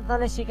দিতে চান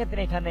তাহলে সেক্ষেত্রে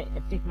এখানে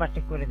টিক মার্ক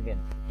করে দিবেন।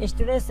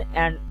 স্টোরেজ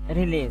এন্ড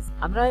রিলিজ,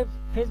 আমরা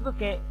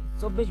ফেসবুকে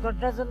 24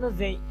 ঘন্টার জন্য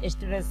যে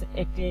স্টোরেজ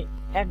একটি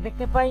অ্যাড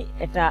দেখতে পাই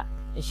এটা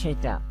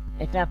সেইটা,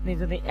 এটা আপনি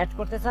যদি অ্যাড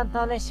করতে চান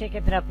তাহলে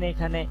সেক্ষেত্রে আপনি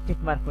এখানে টিক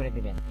মার্ক করে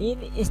দিবেন। In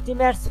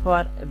estimates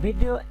for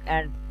video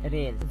and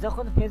reel,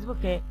 যখন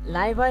ফেসবুকে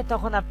লাইভ হয়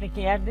তখন আপনি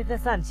কি অ্যাড দিতে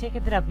চান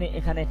সেক্ষেত্রে আপনি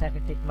এখানে এটাকে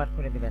টিক মার্ক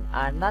করে দিবেন।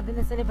 আর না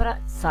দিলে সেলিব্রা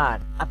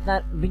সার্চ, আপনার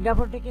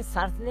বিজ্ঞাপনটি কি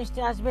সার্চ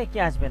লিস্টে আসবে কি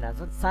আসবে না,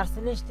 যদি সার্চ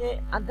লিস্টে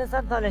আনতে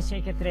চান তাহলে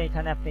সেই ক্ষেত্রে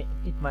এখানে আপনি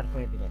টিক মার্ক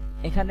করে দিবেন।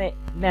 এখানে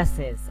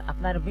মেসেজ,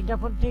 আপনার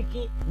বিজ্ঞাপনটি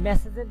কি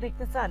মেসেজে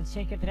দেখতে চান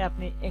সেই ক্ষেত্রে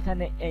আপনি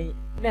এখানে এই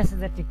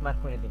মেসেজে টিক মার্ক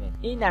করে দিবেন।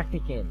 ইন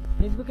আর্টিকেল,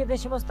 ফেসবুকে যে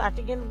সমস্ত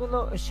আর্টিকেল গুলো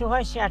শো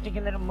হয় সেই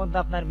আর্টিকেলের মধ্যে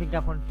আপনার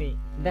বিজ্ঞাপনটি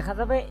দেখা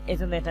যাবে,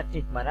 এজন্য এটা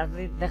টিক মার্ক। আর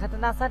যদি দেখাতে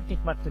না চান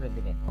টিক মার্ক তুলে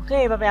দিবেন। ওকে,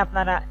 এভাবে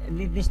আপনারা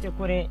নির্দিষ্ট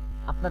করে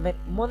আপনাদের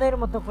মনের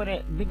মতো করে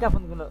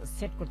বিজ্ঞাপনগুলো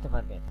সেট করতে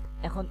পারবেন।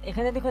 এখন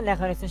এখানে দেখুন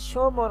লেখা রয়েছে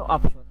শো মোর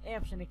অপশন, এই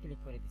অপশনে ক্লিক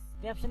করে দিচ্ছি।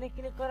 এই অপশনে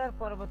ক্লিক করার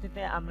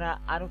পরবর্তীতে আমরা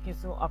আরো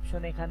কিছু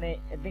অপশন এখানে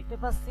দেখতে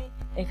পাচ্ছি।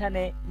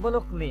 এখানে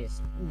ব্লক লিস্ট,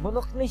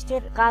 ব্লক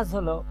লিস্টের কাজ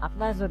হলো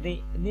আপনার যদি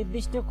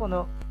নির্দিষ্ট কোনো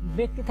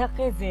ব্যক্তি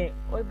থাকে যে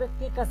ওই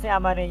ব্যক্তির কাছে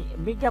আমার এই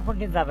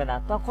বিজ্ঞাপনটি যাবে না,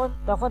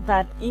 তখন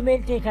তার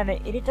ইমেইলটি এখানে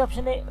এডিট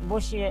অপশনে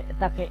বসিয়ে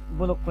তাকে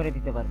ব্লক করে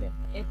দিতে পারবেন।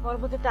 এর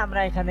পরবর্তীতে আমরা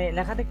এখানে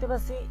লেখা দেখতে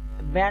পাচ্ছি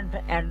ব্র্যান্ড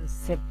এন্ড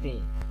সেফটি,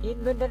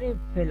 ইনভেন্টরি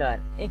ফেলার।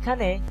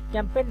 এখানে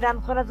ক্যাম্পেইন রান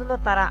করার জন্য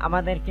তারা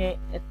আমাদেরকে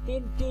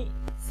 3টি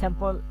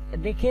স্যাম্পল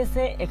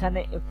দেখিয়েছে। এখানে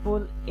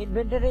ফুল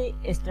ইনভেন্টরি,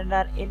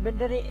 স্ট্যান্ডার্ড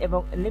ইনভেন্টরি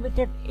এবং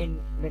লিমিটেড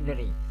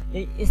ইনভেন্টরি।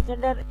 এই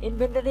স্ট্যান্ডার্ড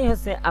ইনভেন্টরি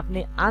হচ্ছে আপনি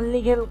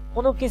আনলিগ্যাল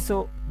কোনো কিছু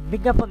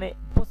বিজ্ঞাপনে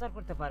প্রচার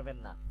করতে পারবেন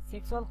না।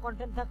 সেক্সুয়াল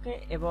কন্টেন্ট থাকে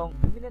এবং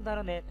বিভিন্ন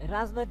ধরনের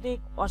রাজনৈতিক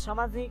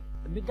অসামাজিক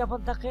বিজ্ঞাপন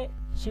থাকে,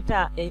 সেটা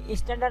এই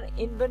স্ট্যান্ডার্ড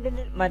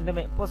ইনভেন্টরির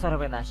মাধ্যমে প্রচার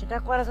হবে না। সেটা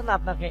করার জন্য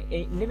আপনাকে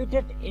এই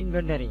লিমিটেড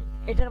ইনভেন্টরি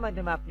এটার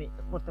মাধ্যমে আপনি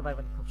করতে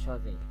পারবেন খুব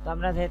সহজেই। তো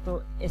আমরা যেহেতু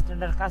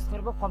স্ট্যান্ডার্ড কাজ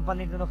করব,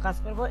 কোম্পানির জন্য কাজ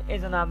করব, এই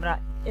জন্য আমরা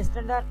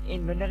স্ট্যান্ডার্ড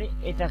ইনভেন্টরি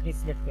এটাকে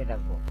সিলেক্ট করে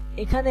রাখবো।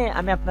 এখানে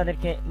আমি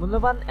আপনাদেরকে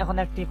মূল্যবান এখন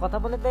একটি কথা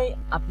বলে দেই,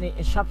 আপনি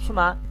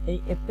সবসময় এই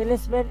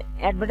placement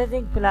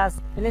advertising plus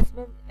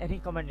placement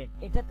recommended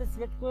এটাতে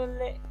সিলেক্ট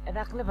করলে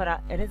রাখলে পরা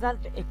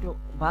রেজাল্ট একটু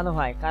ভালো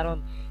হয়, কারণ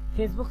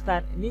ফেসবুক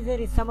তার নিজের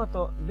ইচ্ছা মতো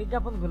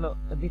বিজ্ঞাপনগুলো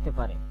দিতে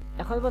পারে।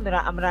 এখন বন্ধুরা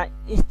আমরা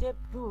স্টেপ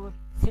 2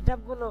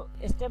 সেটআপ গুলো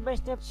স্টেপ বাই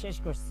স্টেপ শেষ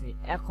করছি।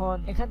 এখন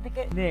এখান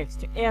থেকে নেক্সট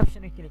এই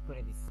অপশনে ক্লিক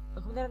করে দিচ্ছি।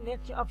 বন্ধুরা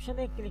নেক্সট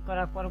অপশনে ক্লিক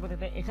করার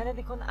পরবর্তীতে এখানে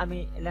দেখুন আমি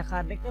লেখা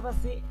দেখতে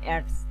পাচ্ছি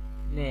অ্যাডস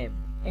নেম।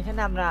 এখানে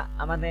আমরা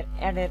আমাদের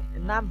অ্যাডের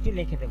নামটি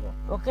লিখে দেব।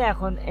 ওকে,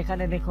 এখন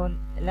এখানে দেখুন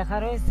লেখা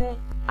রয়েছে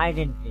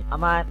আইডেন্টিটি।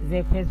 আমার যে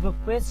ফেসবুক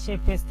পেজ সেই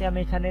পেজটি আমি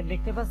এখানে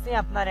দেখতে পাচ্ছি।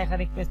 আপনার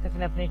একাধিক পেজ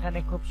থাকলে আপনি এখানে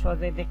খুব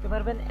সহজেই দেখতে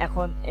পারবেন।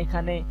 এখন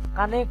এখানে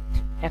কানেক্ট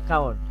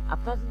অ্যাকাউন্ট,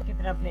 আপনার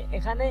ক্ষেত্রে আপনি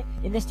এখানে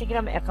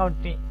ইনস্টাগ্রাম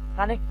অ্যাকাউন্টটি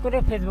কানেক্ট করে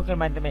ফেসবুকের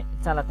মাধ্যমে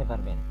চালাতে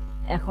পারবেন।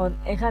 এখন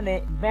এখানে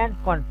ব্যান্ড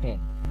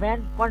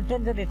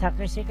কন্টেন্ট যদি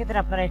থাকে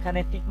সেক্ষেত্রে আপনারা এখানে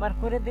টিকমার্ক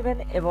করে দিবেন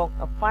এবং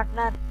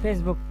পার্টনার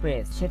ফেসবুক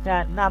পেজ সেটা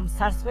নাম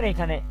সার্চ করে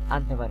এখানে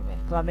আনতে পারবেন।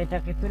 তো আমি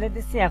এটাকে তুলে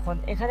দিচ্ছি। এখন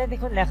এখানে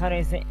দেখুন লেখা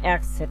রয়েছে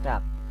অ্যাড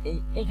সেটআপ।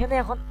 এখানে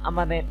এখন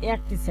আমাদের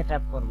অ্যাডটি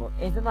সেটআপ করব,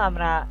 এই জন্য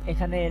আমরা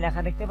এখানে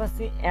লেখা দেখতে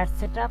পাচ্ছি অ্যাড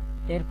সেটআপ।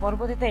 এর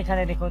পরবর্তীতে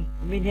এখানে দেখুন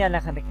মিডিয়া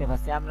লেখা দেখতে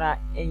পাচ্ছি, আমরা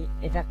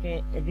এটাকে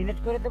ডিলিট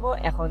করে দেব।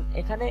 এখন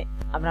এখানে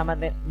আমরা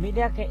আমাদের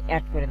মিডিয়াকে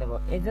অ্যাড করে দেব,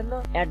 এই জন্য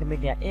অ্যাড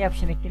মিডিয়া এই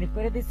অপশনে ক্লিক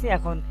করে দিচ্ছি।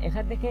 এখন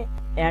এখান থেকে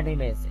অ্যাড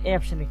ইমেজ এই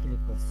অপশনে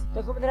ক্লিক করছি। তো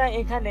বন্ধুরা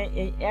এখানে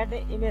এই অ্যাড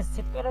ইমেজ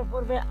সেট করার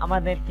পূর্বে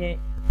আমাদেরকে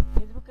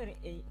ফেসবুকের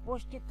এই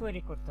পোস্টটি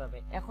তৈরি করতে হবে।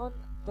 এখন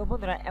তো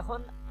বন্ধুরা এখন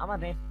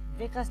আমাদের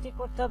যে কাজটি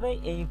করতে হবে,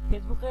 এই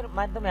ফেসবুকের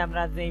মাধ্যমে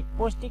আমরা যে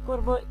পোস্টটি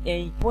করব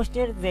এই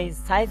পোস্টের যে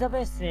সাইজ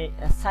হবে সেই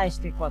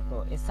সাইজটি কত,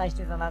 এই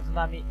সাইজটি জানার জন্য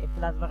আমি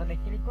প্লাস বাটনে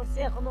ক্লিক করছি।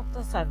 এখন উক্ত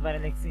সাইজ বারে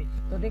লিখছি।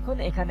 তো দেখুন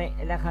এখানে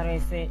লেখা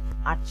রয়েছে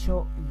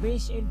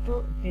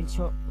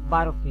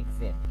 820x312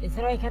 পিক্সেল।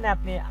 এছাড়াও এখানে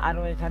আপনি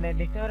আরো এখানে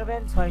দেখতে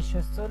পারবেন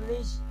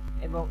 640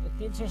 এবং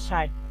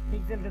 360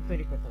 পিক্সেল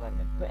তৈরি করতে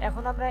পারবেন। তো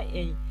এখন আমরা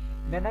এই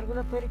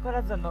ব্যানারগুলো তৈরি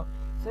করার জন্য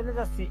চলে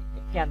যাচ্ছি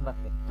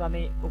ক্যানভাতে। তো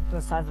আমি উক্ত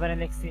সার্চ বারে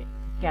লিখছি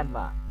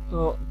ক্যানভা।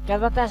 তো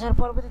ক্যানভাতে আসার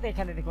পরবর্তীতে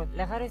এখানে দেখুন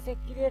লেখা রয়েছে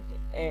ক্রিয়েট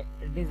এ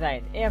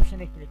ডিজাইন এই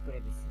অপশনে ক্লিক করে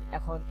দিচ্ছি।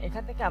 এখন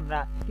এখান থেকে আমরা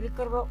ক্লিক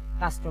করব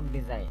কাস্টম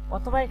ডিজাইন,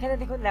 অথবা এখানে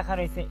দেখুন লেখা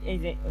রয়েছে এই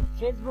যে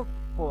ফেসবুক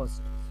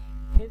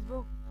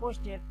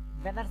পোস্টের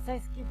ব্যানার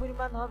সাইজ কি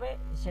পরিমাণ হবে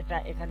সেটা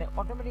এখানে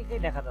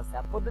অটোমেটিক্যালি দেখা যাচ্ছে।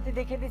 পদ্ধতি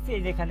দেখে দিচ্ছি,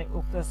 এই যে এখানে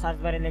উক্ত সার্চ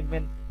বারে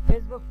লিখবেন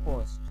ফেসবুক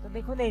পোস্ট। তো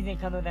দেখুন এই যে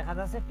এখানে দেখা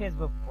যাচ্ছে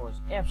ফেসবুক পোস্ট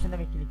এই অপশনে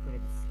আমি ক্লিক করে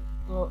দিচ্ছি।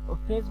 তো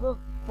ফেসবুক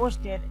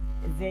পোস্টের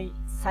যেই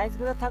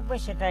সাইজগুলো থাকবে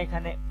সেটা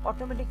এখানে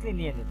অটোমেটিক্যালি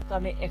নিয়ে নেবে। তো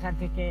আমি এখান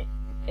থেকে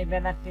এই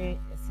ব্যানারটি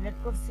সিলেক্ট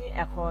করছি,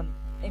 এখন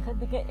এখান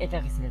থেকে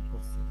এটাকে সিলেক্ট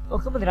করছি।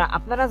 ওকে বন্ধুরা,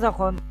 আপনারা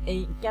যখন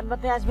এই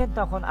ক্যানভাতে আসবেন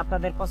তখন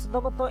আপনাদের পছন্দ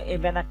মতো এই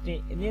ব্যানারটি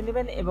নিয়ে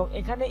নেবেন এবং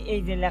এখানে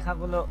এই যে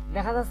লেখাগুলো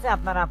দেখা যাচ্ছে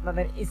আপনারা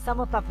আপনাদের ইচ্ছা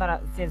মতো আপনারা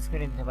চেঞ্জ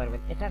করে নিতে পারবেন।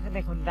 এটাকে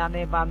দেখুন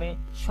ডানে বামে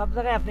সব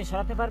জায়গায় আপনি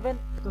সরাতে পারবেন।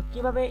 তো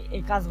কিভাবে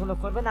এই কাজগুলো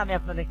করবেন আমি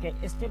আপনাদেরকে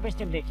স্টেপ বাই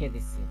স্টেপ দেখিয়ে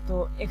দিচ্ছি। তো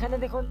এখানে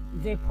দেখুন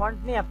যে ফন্ট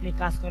নিয়ে আপনি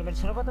কাজ করবেন,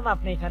 সর্বপ্রথম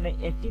আপনি এখানে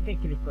টিতে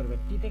ক্লিক করবেন।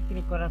 টিতে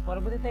ক্লিক করার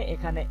পরবর্তীতে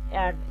এখানে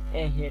অ্যাড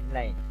এ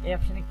হেডলাইন এই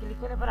অপশনে ক্লিক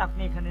করার পর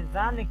আপনি এখানে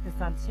যা লিখতে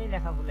চান সেই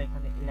লেখাগুলো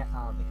এখানে লেখা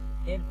হবে।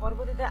 এর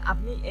পরবর্তীতে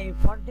আপনি এই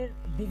ফন্টের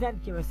ডিজাইন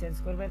কিভাবে চেঞ্জ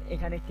করবেন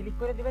এখানে ক্লিক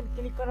করে দিবেন।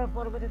 ক্লিক করার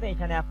পরবর্তীতে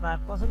এখানে আপনার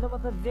পছন্দ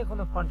মতো যে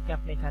কোনো ফন্টকে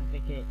আপনি এখান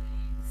থেকে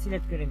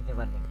সিলেক্ট করে নিতে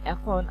পারবেন।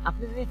 এখন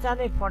আপনি যদি চান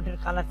এই ফন্টের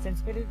কালার চেঞ্জ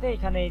করে দিতে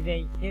এখানে এই যে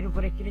এর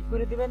উপরে ক্লিক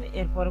করে দিবেন।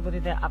 এর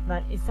পরবর্তীতে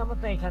আপনার ইচ্ছা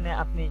মতো এখানে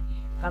আপনি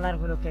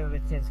কালারগুলো কিভাবে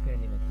চেঞ্জ করে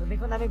নেবেন। তো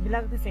দেখুন আমি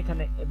ব্ল্যাক দিচ্ছি,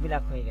 এখানে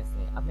ব্ল্যাক হয়ে গেছে।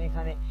 আপনি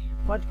এখানে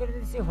হোয়াইট করে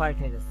দিচ্ছি, হোয়াইট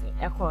হয়ে যাচ্ছে।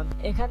 এখন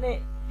এখানে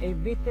এই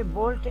বিতে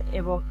বোল্ড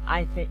এবং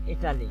আইতে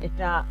ইটালিক,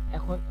 এটা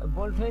এখন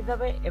বোল্ড হয়ে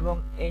যাবে এবং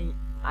এই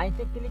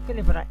আইতে ক্লিক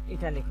করলে পরে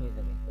ইটালিক হয়ে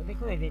যাবে। তো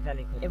দেখুন এই যে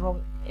ইটালিক এবং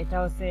এটা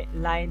হচ্ছে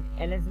লাইন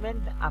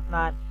অ্যারেঞ্জমেন্ট,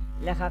 আপনার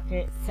লেখাকে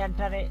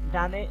সেন্টারে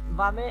ডানে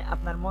বামে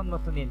আপনার মন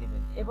মতো নিয়ে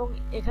নেবেন। এবং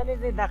এখানে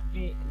যে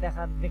দাগটি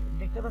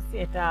দেখতে পাচ্ছি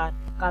এটা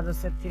কাজ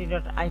হচ্ছে 3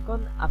 ডট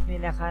আইকন, আপনি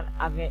লেখার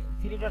আগে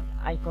 3 ডট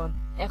আইকন।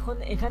 এখন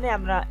এখানে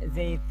আমরা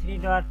যে 3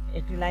 ডট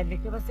একটি লাইন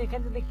দেখতে পাচ্ছি,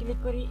 এখানে যদি ক্লিক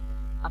করি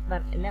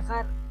আপনার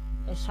লেখার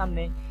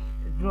সামনে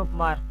ড্রপ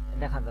মার্ক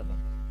দেখা যাবে।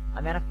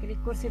 আমি আর ক্লিক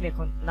করছি,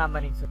 দেখুন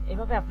নাম্বারিং।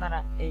 এভাবে আপনারা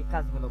এই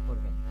কাজগুলো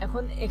করবেন।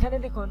 এখন এখানে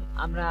দেখুন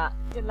আমরা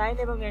যে লাইন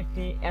এবং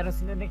একটি অ্যারো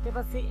চিহ্ন দেখতে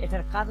পাচ্ছি,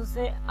 এটার কাজ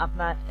হচ্ছে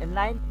আপনার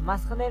লাইন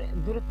মাঝখানের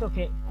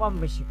দূরত্বকে কম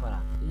বেশি করা।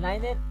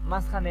 লাইনের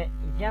মাঝখানে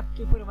গ্যাপ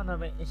কি পরিমাণ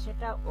হবে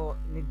সেটা ও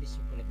নির্দিষ্ট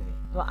করে দেবে।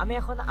 তো আমি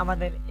এখন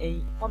আমাদের এই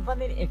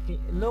কোম্পানির একটি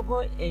লোগো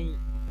এই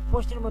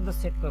পোস্টের মধ্যে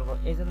সেট করব।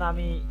 এই জন্য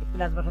আমি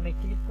প্লাস বাটনে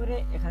ক্লিক করে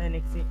এখানে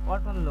লিখছি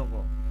অল্টন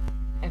লোগো।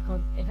 এখন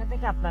এখান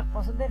থেকে আপনার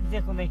পছন্দের যে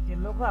কোনো একটি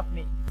লোগো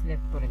আপনি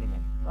সিলেক্ট করে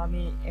নেবেন। তো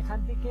আমি এখান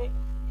থেকে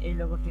এই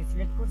লোগোটি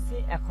সিলেক্ট করছি।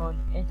 এখন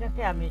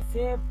এটাকে আমি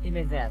সেভ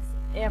ইমেজে আছে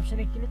এই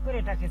অপশনে ক্লিক করে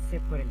এটাকে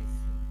সেভ করে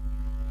নিচ্ছি।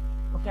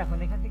 ওকে, এখন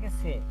এখান থেকে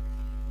সেভ।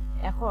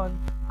 এখন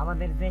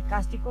আমাদের যে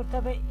কাজটি করতে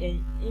হবে, এই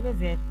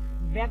ইমেজের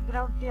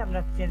ব্যাকগ্রাউন্ডটি আমরা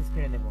চেঞ্জ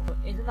করে নেব। তো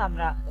এই জন্য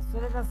আমরা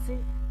চলে যাচ্ছি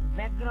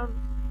ব্যাকগ্রাউন্ড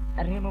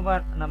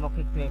রিমুভার নামক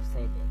একটি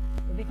ওয়েবসাইটে।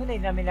 তো দেখুন এই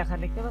যে আমি লেখা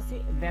দেখতে পাচ্ছি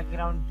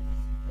ব্যাকগ্রাউন্ড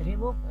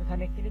রিমুভ,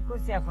 এখানে ক্লিক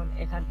করছি। এখন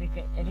এখান থেকে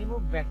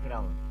রিমুভ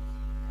ব্যাকগ্রাউন্ড।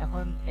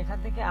 এখন এখান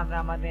থেকে আমরা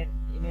আমাদের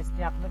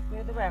ইমেজটি আপলোড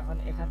করে দেবো। এখন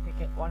এখান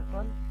থেকে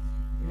ওয়ালটন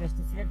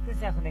ইমেজটি সিলেক্ট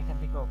করেছি। এখন এখান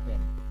থেকে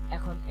ওপেন।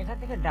 এখন এখান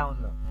থেকে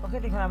ডাউনলোড। ওকে,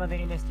 দেখুন আমাদের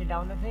ইমেজটি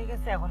ডাউনলোড হয়ে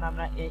গেছে। এখন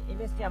আমরা এই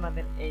ইমেজটি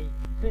আমাদের এই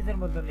পেজের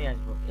মধ্যে নিয়ে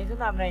আসবো। এই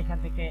জন্য আমরা এখান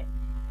থেকে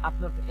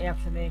আপলোড এই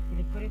অপশনে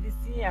ক্লিক করে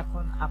দিচ্ছি।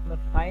 এখন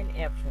আপলোড ফাইল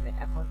এই অপশনে।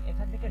 এখন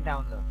এখান থেকে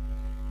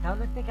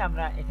ডাউনলোড থেকে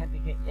আমরা এখান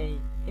থেকে এই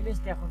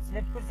ইমেজটি এখন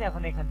সিলেক্ট করছি।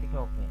 এখন এখান থেকে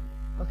ওকে।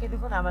 ওকে,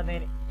 দেখুন আমাদের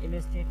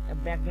ইমেজটির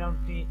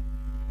ব্যাকগ্রাউন্ডটি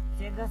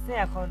চেঞ্জ আছে।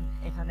 এখন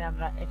এখানে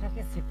আমরা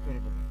এটাকে সেভ করে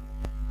দেব।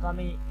 তো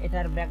আমি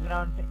এটার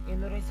ব্যাকগ্রাউন্ড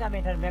ইয়েলো রয়েছে, আমি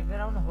এটার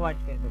ব্যাকগ্রাউন্ড হোয়াইট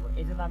করে দেবো।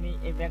 এই জন্য আমি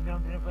এই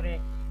ব্যাকগ্রাউন্ডের উপরে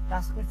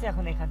টাচ করছি।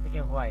 এখন এখান থেকে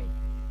হোয়াইট।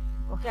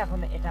 ওকে, এখন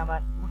এটা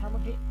আমার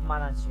মোটামুটি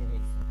মানানসই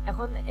হয়েছে।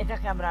 এখন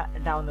এটাকে আমরা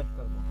ডাউনলোড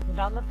করব। তো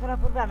ডাউনলোড করার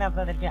পূর্বে আমি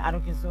আপনাদেরকে আরো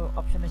কিছু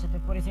অপশনের সাথে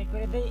পরিচয়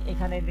করে দিই।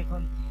 এখানে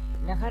দেখুন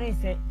লেখা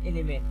রয়েছে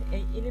এলিমেন্ট।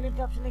 এই এলিমেন্ট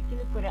অপশনে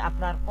ক্লিক করে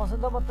আপনার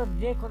পছন্দ মতো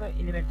যে কোনো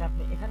এলিমেন্ট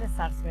আপনি এখানে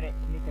সার্চ করে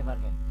নিতে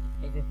পারবেন।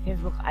 এই যে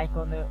ফেসবুক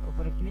আইকনের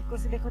উপরে ক্লিক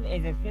করছি, দেখুন এই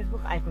যে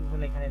ফেসবুক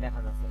আইকনগুলো এখানে দেখা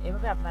যাচ্ছে।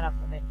 এভাবে আপনারা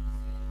আপনাদের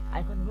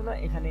আইকনগুলো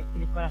এখানে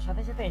ক্লিক করার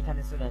সাথে সাথে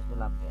এখানে চলে আসবে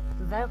লাভে।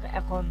 তো যাই হোক,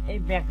 এখন এই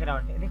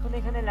ব্যাকগ্রাউন্ড দেখুন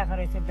এখানে লেখা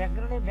রয়েছে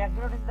ব্যাকগ্রাউন্ডে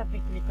যদি আপনি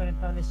ক্লিক করেন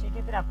তাহলে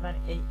সেক্ষেত্রে আপনার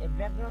এই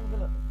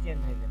ব্যাকগ্রাউন্ডগুলো চেঞ্জ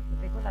হয়ে যাবে। তো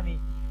দেখুন আমি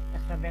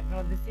একটা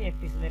ব্যাকগ্রাউন্ড দিচ্ছি, এর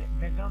পিছনের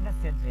ব্যাকগ্রাউন্ডটা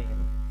চেঞ্জ হয়ে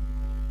গেল।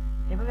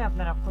 এভাবে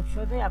আপনারা খুব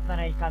সহজেই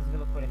আপনারা এই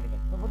কাজগুলো করে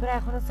নেবেন। তো বন্ধুরা,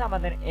 এখন হচ্ছে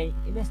আমাদের এই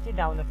ইমেজটি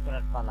ডাউনলোড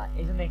করার পালা।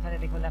 এই জন্য এখানে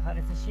দেখুন লেখা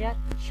রয়েছে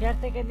শেয়ার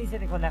থেকে নিচে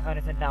দেখুন লেখা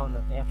রয়েছে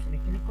ডাউনলোড। এই অপশনে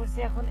ক্লিক করছি।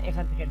 এখন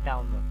এখান থেকে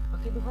ডাউনলোড।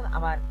 ওকে, দেখুন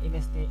আমার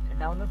ইমেজটি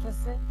ডাউনলোড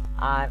হচ্ছে।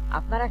 আর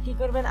আপনারা কি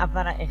করবেন,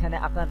 আপনারা এখানে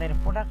আপনাদের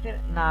প্রোডাক্টের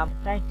নাম,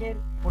 টাইটেল,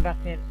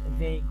 প্রোডাক্টের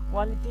যে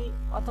কোয়ালিটি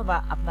অথবা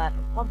আপনার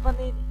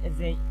কোম্পানির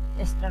যে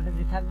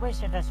স্ট্র্যাটেজি থাকবে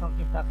সেটা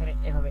সংক্ষিপ্ত আকারে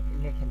এভাবে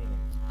লিখে নেবেন।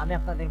 আমি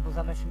আপনাদের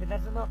বোঝানোর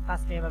সুবিধার জন্য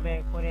কাজটা এভাবে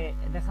করে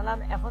দেখালাম।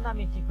 এখন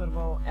আমি কি করব,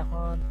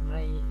 এখন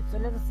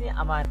চলে যাচ্ছি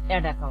আমার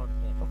অ্যাড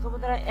অ্যাকাউন্টে। ওকে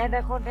বন্ধুরা, অ্যাড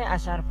অ্যাকাউন্টে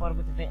আসার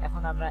পরবর্তীতে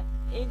এখন আমরা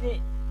এই যে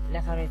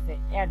লেখা রয়েছে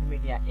অ্যাড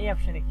মিডিয়া এই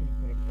অপশনে ক্লিক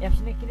করি। এই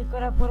অপশনে ক্লিক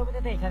করার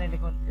পরবর্তীতে এখানে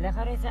দেখুন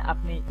লেখা রয়েছে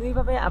আপনি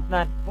দুইভাবে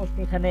আপনার পোস্ট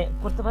এখানে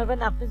করতে পারবেন।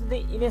 আপনি যদি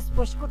ইমেজ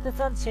পোস্ট করতে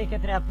চান সেই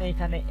ক্ষেত্রে আপনি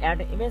এখানে অ্যাড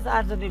ইমেজ,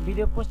 আর যদি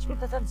ভিডিও পোস্ট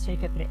করতে চান সেই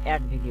ক্ষেত্রে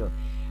অ্যাড ভিডিও।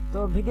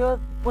 তো ভিডিও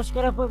পোস্ট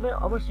করার পূর্বে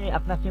অবশ্যই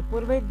আপনাকে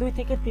পূর্বে 2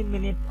 থেকে 3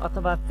 মিনিট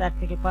অথবা 4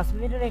 থেকে 5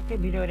 মিনিটের একটি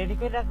ভিডিও রেডি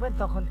করে রাখবেন।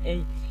 তখন এই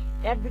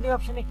অ্যাড ভিডিও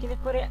অপশনে ক্লিক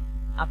করে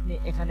আপনি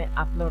এখানে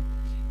আপলোড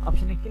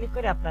অপশনে ক্লিক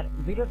করে আপনার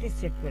ভিডিওটি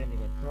সেট করে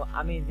নেবেন। তো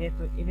আমি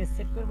যেহেতু ইমেজ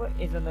সেট করব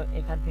এই জন্য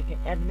এখান থেকে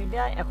অ্যাড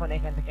মিডিয়া, এখন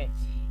এখান থেকে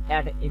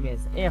অ্যাড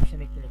ইমেজ এই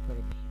অপশনে ক্লিক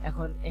করি।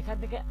 এখন এখান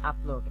থেকে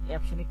আপলোড এই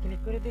অপশনে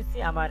ক্লিক করে দিচ্ছি।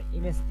 আমার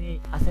ইমেজটি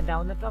আছে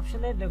ডাউনলোড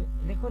অপশনে।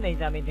 দেখুন এই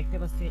যে আমি দেখতে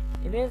পাচ্ছি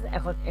ইমেজ।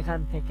 এখন এখান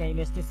থেকে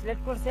ইমেজটি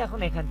সিলেক্ট করছি। এখন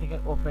এখান থেকে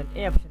ওপেন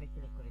এই অপশনে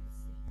ক্লিক করে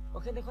দিচ্ছি।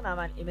 ওকে, দেখুন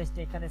আমার ইমেজটি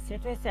এখানে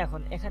সেট হয়েছে।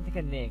 এখন এখান থেকে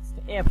নেক্সট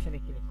এই অপশনে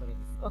ক্লিক করে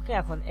দিচ্ছি। ওকে,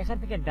 এখন এখান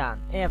থেকে ডান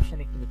এই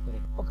অপশনে ক্লিক করি।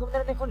 ওকে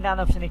বন্ধুরা, দেখুন ডান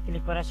অপশনে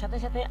ক্লিক করার সাথে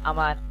সাথে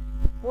আমার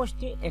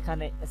পোস্টটি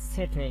এখানে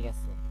সেট হয়ে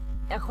গেছে।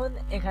 এখন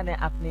এখানে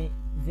আপনি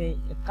যে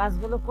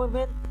কাজগুলো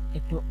করবেন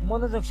একটু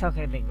মনোযোগ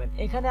সহকারে দেখবেন।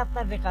 এখানে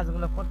আপনার যে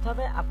কাজগুলো করতে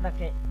হবে,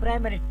 আপনাকে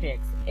প্রাইমারি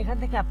টেক্সট, এখান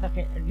থেকে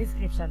আপনাকে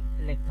ডেসক্রিপশন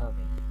লিখতে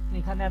হবে।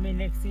 এখানে আমি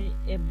লিখছি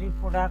every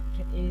product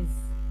is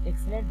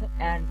excellent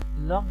and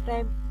long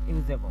time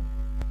usable.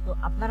 তো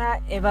আপনারা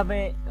এভাবে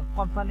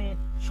কোম্পানির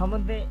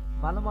সম্বন্ধে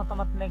ভালো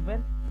মতামত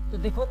লিখবেন। তো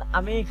দেখুন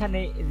আমি এখানে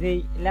যেই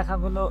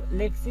লেখাগুলো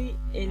লিখছি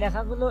এই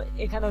লেখাগুলো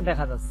এখানেও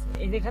দেখা যাচ্ছে।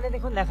 এই যেখানে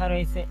দেখুন লেখা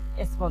রয়েছে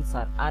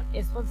স্পন্সর, আর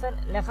স্পন্সর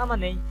লেখা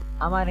মানেই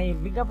আমার এই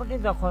বিজ্ঞাপনটি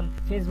যখন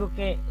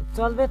ফেসবুকে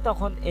চলবে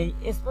তখন এই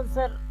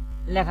স্পন্সর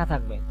লেখা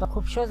থাকবে। তো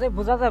খুব সহজে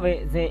বোঝা যাবে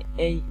যে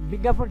এই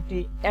বিজ্ঞাপনটি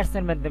অ্যাডস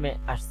এর মাধ্যমে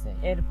আসছে।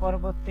 এর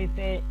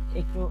পরবর্তীতে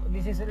একটু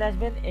নিচে চলে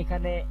আসবেন,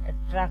 এখানে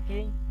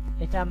ট্র্যাকিং,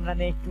 এটা আমরা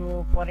একটু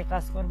পরে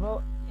কাজ করব।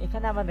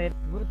 এখানে আমাদের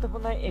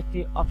গুরুত্বপূর্ণ একটি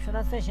অপশন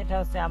আছে, সেটা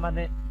হচ্ছে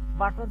আমাদের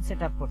বাটন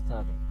সেটআপ করতে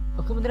হবে।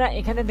 ওকে বন্ধুরা,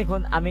 এখানে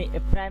দেখুন আমি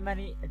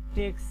প্রাইমারি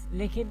টেক্সট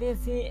লিখে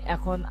দিয়েছি।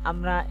 এখন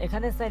আমরা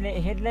এখানে চাইলে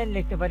হেডলাইন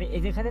লিখতে পারি।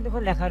 এই যেখানে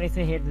দেখুন লেখা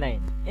রয়েছে হেডলাইন,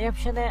 এই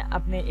অপশনে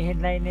আপনি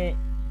হেডলাইনে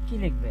কি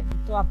লিখবেন।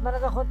 তো আপনারা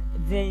যখন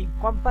যেই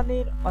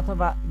কোম্পানির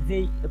অথবা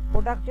যেই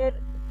প্রোডাক্টের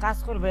কাজ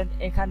করবেন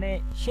এখানে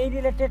সেই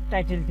রিলেটেড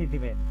টাইটেলটি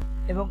দিবেন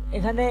এবং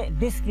এখানে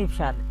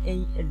ডেসক্রিপশন, এই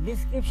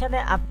ডেসক্রিপশনে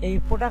এই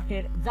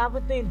প্রোডাক্টের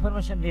যাবতীয়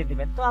ইনফরমেশন দিয়ে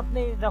দিবেন। তো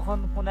আপনি যখন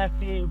কোন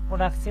একটি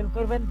প্রোডাক্ট সেল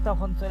করবেন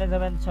তখন চলে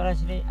যাবেন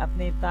সরাসরি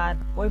আপনি তার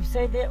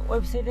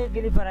ওয়েবসাইটে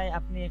গেলে পরে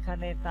আপনি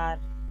এখানে তার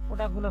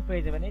প্রোডাক্টগুলো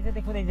পেয়ে যাবেন। এই যে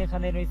দেখুন এই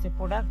যেখানে রয়েছে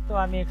প্রোডাক্ট, তো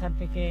আমি এখান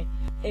থেকে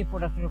এই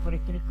প্রোডাক্টের উপরে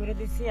ক্লিক করে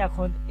দিচ্ছি।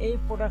 এখন এই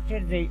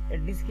প্রোডাক্টের যে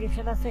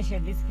ডেসক্রিপশন আছে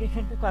সেই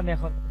ডেসক্রিপশনটুকু আমি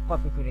এখন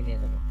কপি করে নিয়ে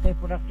যাব। এই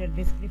প্রোডাক্টের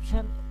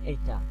ডেসক্রিপশন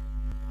এইটা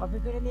কপি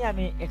করে নিয়ে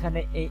আমি এখানে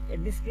এই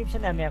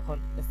ডেসক্রিপশনে আমি এখন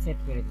সেট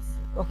করে দিচ্ছি।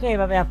 ওকে,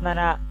 এভাবে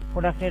আপনারা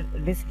প্রোডাক্টের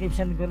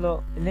ডেসক্রিপশন গুলো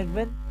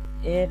লিখবেন।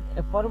 এর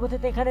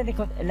পরবর্তীতে এখানে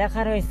দেখুন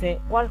লেখা রয়েছে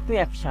কল টু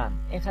অ্যাকশন,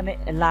 এখানে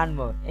লার্ন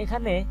মোর।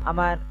 এখানে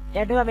আমার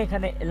অ্যাডও আমি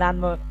এখানে লার্ন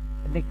মোর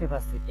দেখতে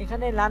পাচ্ছি।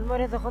 এখানে লার্ন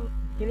মোরে যখন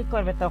ক্লিক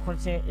করবে তখন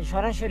সে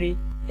সরাসরি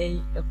এই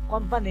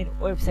কোম্পানির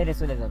ওয়েবসাইটে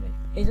চলে যাবে।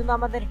 এই জন্য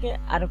আমাদেরকে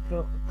আর একটু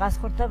কাজ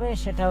করতে হবে,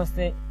 সেটা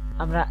হচ্ছে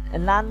আমরা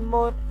লার্ন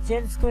মোর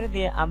চেঞ্জ করে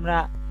দিয়ে আমরা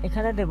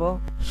এখানে দেব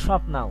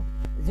শপ নাও।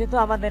 যেহেতু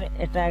আমাদের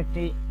এটা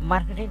একটি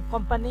মার্কেটিং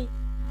কোম্পানি,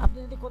 আপনি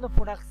যদি কোনো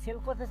প্রোডাক্ট সেল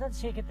করতে চান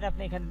সেই ক্ষেত্রে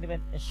আপনি এখানে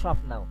দিবেন শপ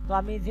নাও। তো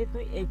আমি যেহেতু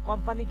এই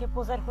কোম্পানিকে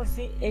প্রচার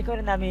করছি এই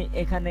কারণে আমি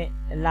এখানে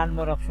লার্ন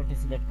মোর অপশনটি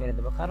সিলেক্ট করে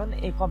দেব, কারণ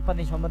এই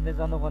কোম্পানি সম্বন্ধে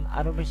জনগণ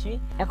আরো বেশি।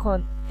 এখন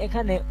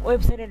এখানে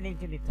ওয়েবসাইটের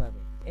লিংকটি দিতে হবে।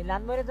 এই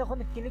লার্ন মোরে যখন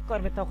ক্লিক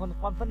করবে তখন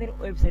কোম্পানির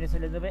ওয়েবসাইটে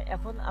চলে যাবে।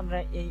 এখন আমরা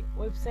এই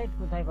ওয়েবসাইট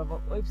কোথায় পাবো?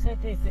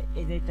 ওয়েবসাইটে এসে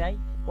এই যেটাই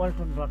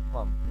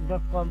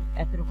walton.com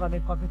এতটুকু আমি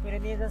কপি করে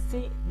নিয়ে যাচ্ছি।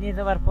 নিয়ে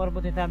যাওয়ার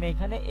পরবর্তীতে আমি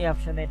এখানে এই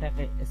অপশনে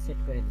এটাকে সেট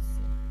করে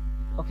দিচ্ছি।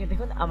 ওকে,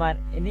 দেখুন আমার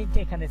লিংকটা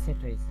এখানে সেট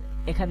হয়েছে।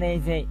 এখানে এই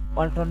যে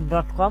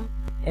walton.com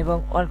এবং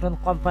walton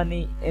কোম্পানি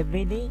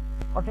বিডি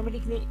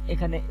অটোমেটিকলি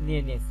এখানে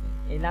নিয়ে নিয়েছে।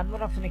 এই লার্ন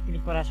মোর অপশনে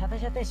ক্লিক করার সাথে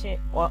সাথে সে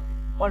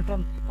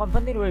walton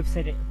কোম্পানির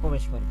ওয়েবসাইটে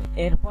প্রবেশ করবে।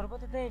 এর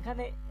পরবর্তীতে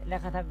এখানে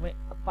লেখা থাকবে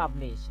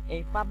পাবলিশ।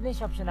 এই পাবলিশ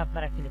অপশনে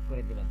আপনারা ক্লিক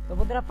করে দিবেন। তো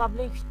বন্ধুরা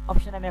পাবলিশ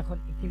অপশনে আমি এখন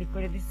ক্লিক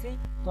করে দিচ্ছি।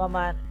 তো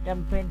আমার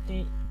ক্যাম্পেইনটি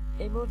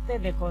এই মুহূর্তে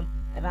দেখুন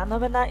রান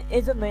হবে না,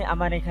 এই জন্যই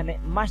আমার এখানে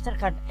মাস্টার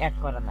কার্ড অ্যাড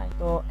করা নাই।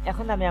 তো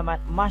এখন আমি আমার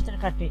মাস্টার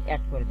কার্ডটি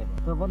অ্যাড করে দেব।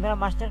 তো বন্ধুরা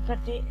মাস্টার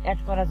কার্ডটি অ্যাড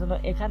করার জন্য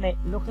এখানে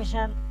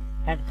লোকেশন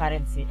এন্ড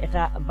কারেন্সি,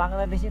 এটা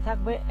বাংলাদেশে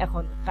থাকবে।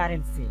 এখন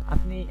কারেন্সি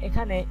আপনি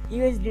এখানে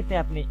ইউএসডি তে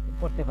আপনি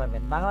করতে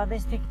পারবেন,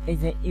 বাংলাদেশ থেকে এই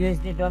যে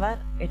ইউএসডি ডলার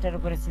এটার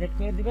উপরে সিলেক্ট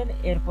করে দিবেন।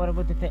 এর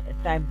পরবর্তীতে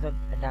টাইম জোন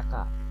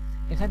ঢাকা,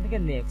 এখান থেকে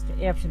নেক্সট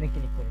এই অপশনে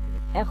ক্লিক করে দিবেন।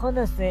 এখন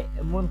হচ্ছে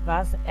মূল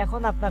কাজ,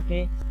 এখন আপনাকে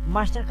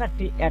মাস্টার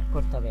কার্ডটি অ্যাড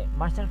করতে হবে।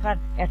 মাস্টার কার্ড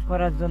অ্যাড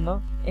করার জন্য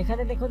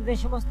এখানে দেখুন যে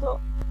সমস্ত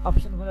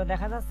অপশনগুলো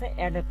দেখা যাচ্ছে,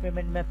 add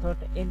payment method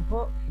info,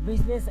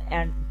 business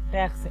and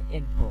tax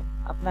info.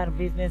 আপনার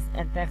বিজনেস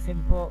এন্ড ট্যাক্স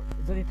ইনফো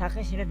যদি থাকে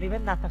সেটা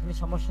দিবেন, না থাকলে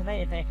সমস্যা নাই,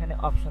 এটা এখানে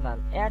অপশনাল।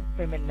 অ্যাড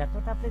পেমেন্ট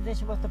মেথড আপনি যে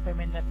সমস্ত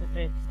পেমেন্ট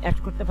মেথডে অ্যাড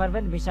করতে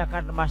পারবেন, ভিসা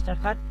কার্ড, মাস্টার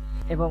কার্ড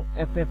এবং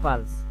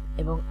পেপালস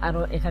এবং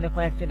আরো এখানে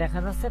কয়েকটি দেখা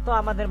যাচ্ছে। তো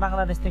আমাদের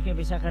বাংলাদেশ থেকে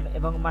ভিসা কার্ড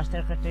এবং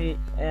মাস্টার কার্ডটি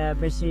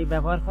বেশি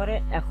ব্যবহার করে।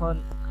 এখন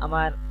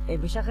আমার এই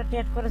ভিসা কার্ডটি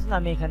অ্যাড করার জন্য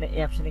আমি এখানে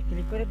এই অপশনে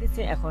ক্লিক করে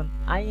দিচ্ছি। এখন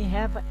I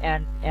have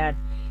an add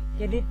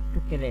credit to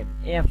claim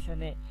এই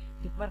অপশনে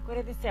টিকমার্ক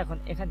করে দিচ্ছি। এখন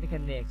এখান থেকে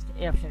নেক্সট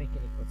এই অপশনে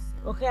ক্লিক করছি।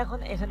 ওকে, এখন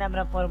এখানে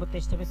আমরা পরবর্তী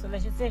স্টেপে চলে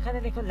এসেছি। এখানে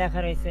দেখুন লেখা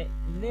রয়েছে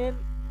নেম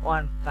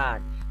অন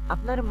কার্ড।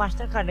 আপনার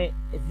মাস্টার কার্ডে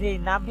যে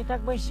নামটি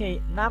থাকবে সেই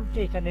নামটি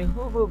এখানে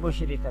হুবহু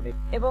বসিয়ে দিতে হবে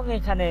এবং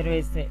এখানে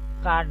রয়েছে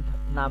কার্ড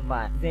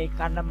নাম্বার, যে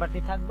কার্ড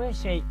নাম্বারটি থাকবে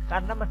সেই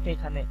কার্ড নাম্বারটি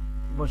এখানে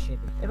বসিয়ে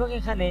দিন এবং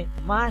এখানে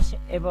মাস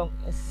এবং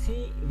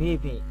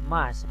সিভিভি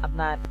মাস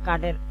আপনার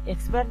কার্ডের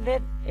এক্সপায়ার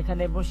ডেট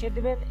এখানে বসিয়ে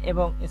দিবেন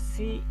এবং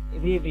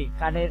সিভিভি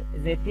কার্ডের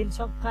যে 3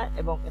 সংখ্যা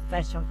এবং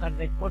 4 সংখ্যার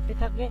যে কোডটি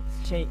থাকবে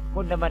সেই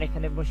কোড নাম্বার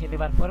এখানে বসিয়ে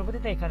দেওয়ার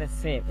পরবর্তীতে এখানে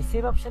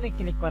সেভ অপশনে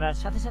ক্লিক করার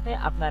সাথে সাথে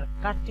আপনার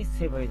কার্ডটি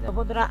সেভ হয়ে যাবে।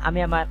 বন্ধুরা আমি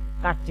আমার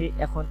কার্ডটি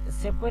এখন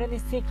সেভ করে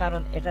নিচ্ছি,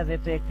 কারণ এটা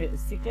যেহেতু একটি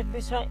সিক্রেট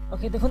বিষয়।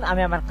 ওকে, দেখুন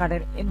আমি আমার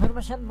কার্ডের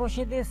ইনফরমেশন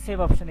বসিয়ে দিয়ে সেভ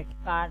অপশনে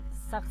কার্ড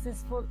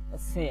সাকসেসফুল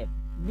সেভ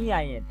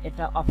বিআইএন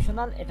এটা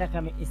অপশনাল, এটাকে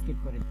আমি স্কিপ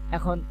করে দিই।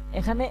 এখন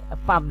এখানে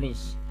পাবলিশ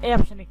এই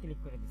অপশনে ক্লিক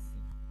করে দিচ্ছি।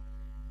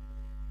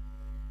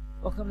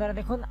 ওকে, আপনারা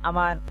দেখুন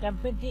আমার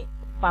ক্যাম্পেইনটি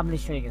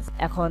পাবলিশ হয়ে গেছে।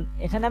 এখন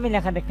এখানে আমি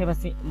লেখা দেখতে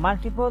পাচ্ছি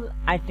multiple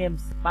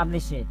items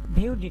published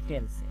view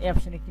details এই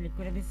অপশনে ক্লিক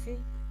করে দিচ্ছি।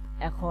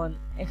 এখন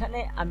এখানে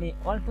আমি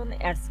ওয়ালটন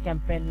অ্যাডস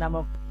ক্যাম্পেইন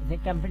নামক যে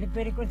ক্যাম্পেইনটি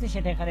তৈরি করেছি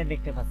সেটা এখানে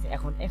দেখতে পাচ্ছি।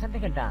 এখন এখান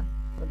থেকে ডান,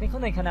 তো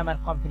দেখুন এখানে আমার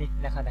কমপ্লিট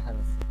লেখা দেখা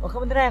যাচ্ছে। ওকে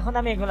বন্ধুরা, এখন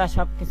আমি এগুলা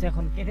সবকিছু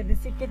এখন কেটে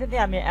দিচ্ছি। কেটে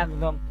দিয়ে আমি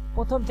একদম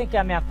প্রথম থেকে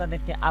আমি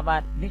আপনাদেরকে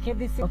আবার লিখে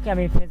দিচ্ছি। ওকে,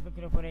 আমি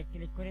ফেসবুকের উপরে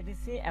ক্লিক করে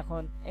দিচ্ছি।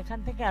 এখন এখান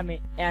থেকে আমি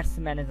অ্যাডস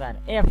ম্যানেজার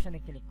এই অপশনে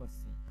ক্লিক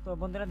করছি। তো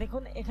বন্ধুরা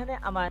দেখুন এখানে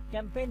আমার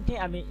ক্যাম্পেইনটি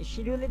আমি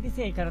শিডিউলে দিছি,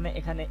 এই কারণে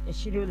এখানে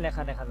শিডিউল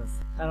লেখা দেখা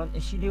যাচ্ছে, কারণ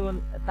শিডিউল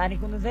তারিখ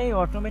অনুযায়ী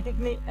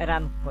অটোমেটিকলি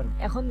রান করবে।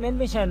 এখন মেন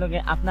বিষয় হলো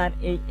আপনার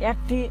এই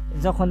অ্যাডটি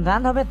যখন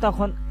রান হবে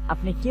তখন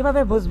আপনি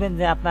কিভাবে বুঝবেন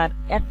যে আপনার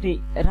অ্যাডটি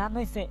রান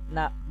হয়েছে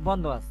না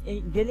বন্ধ আছে? এই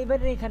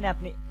ডেলিভারি এখানে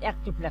আপনি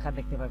অ্যাক্টিভ লেখা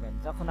দেখতে পাবেন।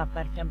 যখন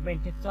আপনার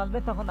ক্যাম্পেইনটি চলবে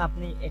তখন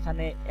আপনি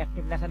এখানে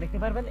অ্যাক্টিভ লেখা দেখতে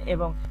পারবেন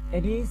এবং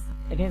রিচ,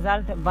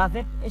 রেজাল্ট,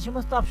 বাজেট এই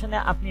সমস্ত অপশনে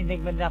আপনি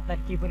দেখবেন যে আপনার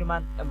কি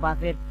পরিমাণ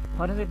বাজেট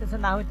খরচ হইতেছে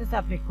না হইতেছে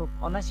আপনি খুব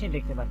অনায়াসে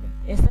দেখতে পারবেন।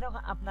 এছাড়াও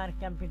আপনার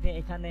ক্যাম্পেইনটি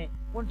এখানে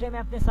কোন টাইমে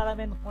আপনি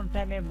চালাবেন, কোন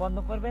টাইমে বন্ধ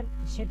করবেন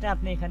সেটা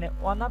আপনি এখানে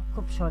অন অফ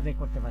খুব সহজে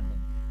করতে পারবেন।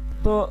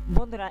 তো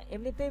বন্ধুরা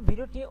এমনিতে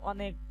ভিডিওটি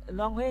অনেক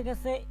লং হয়ে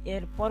গেছে,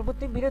 এর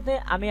পরবর্তী ভিডিওতে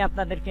আমি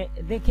আপনাদেরকে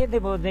দেখিয়ে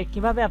দেব যে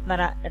কিভাবে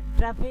আপনারা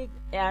ট্রাফিক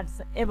অ্যাডস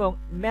এবং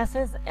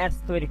মেসেজ অ্যাডস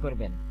তৈরি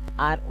করবেন।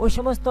 আর ওই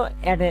সমস্ত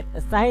অ্যাডের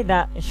চাহিদা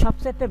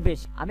সবচেয়ে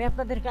বেশি। আমি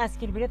আপনাদেরকে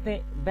আজকের ভিডিওতে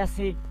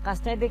বেসিক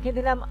কাজটাই দেখিয়ে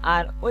দিলাম,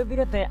 আর ওই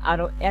ভিডিওতে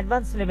আরো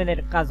অ্যাডভান্স লেভেলের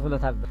কাজগুলো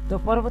থাকবে। তো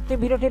পরবর্তী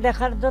ভিডিওটি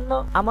দেখার জন্য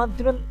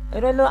আমন্ত্রণ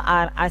রইল,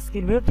 আর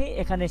আজকের ভিডিওটি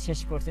এখানে শেষ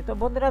করছি। তো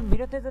বন্ধুরা,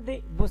 ভিডিওতে যদি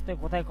বুঝতে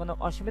কোথায় কোনো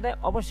অসুবিধা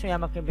অবশ্যই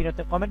আমাকে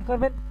ভিডিওতে কমেন্ট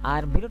করবেন।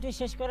 আর ভিডিওটি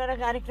শেষ করার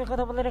আগে আরেকটা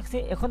কথা বলে রাখছি,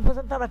 এখন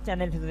পর্যন্ত আমার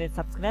চ্যানেলটি যদি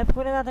সাবস্ক্রাইব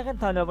করে না থাকেন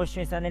তাহলে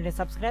অবশ্যই চ্যানেলটি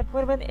সাবস্ক্রাইব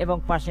করবেন এবং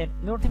পাশের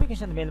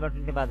নোটিফিকেশন বেল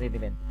বাটনটি বাজিয়ে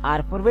দিবেন। আর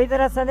পূর্বেই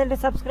যারা চ্যানেলটি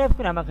সাবস্ক্রাইব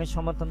করে আমাকে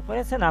সমর্থন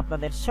করেছেন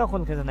আপনাদের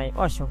সকলকে জানাই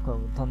অসংখ্য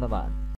ধন্যবাদ।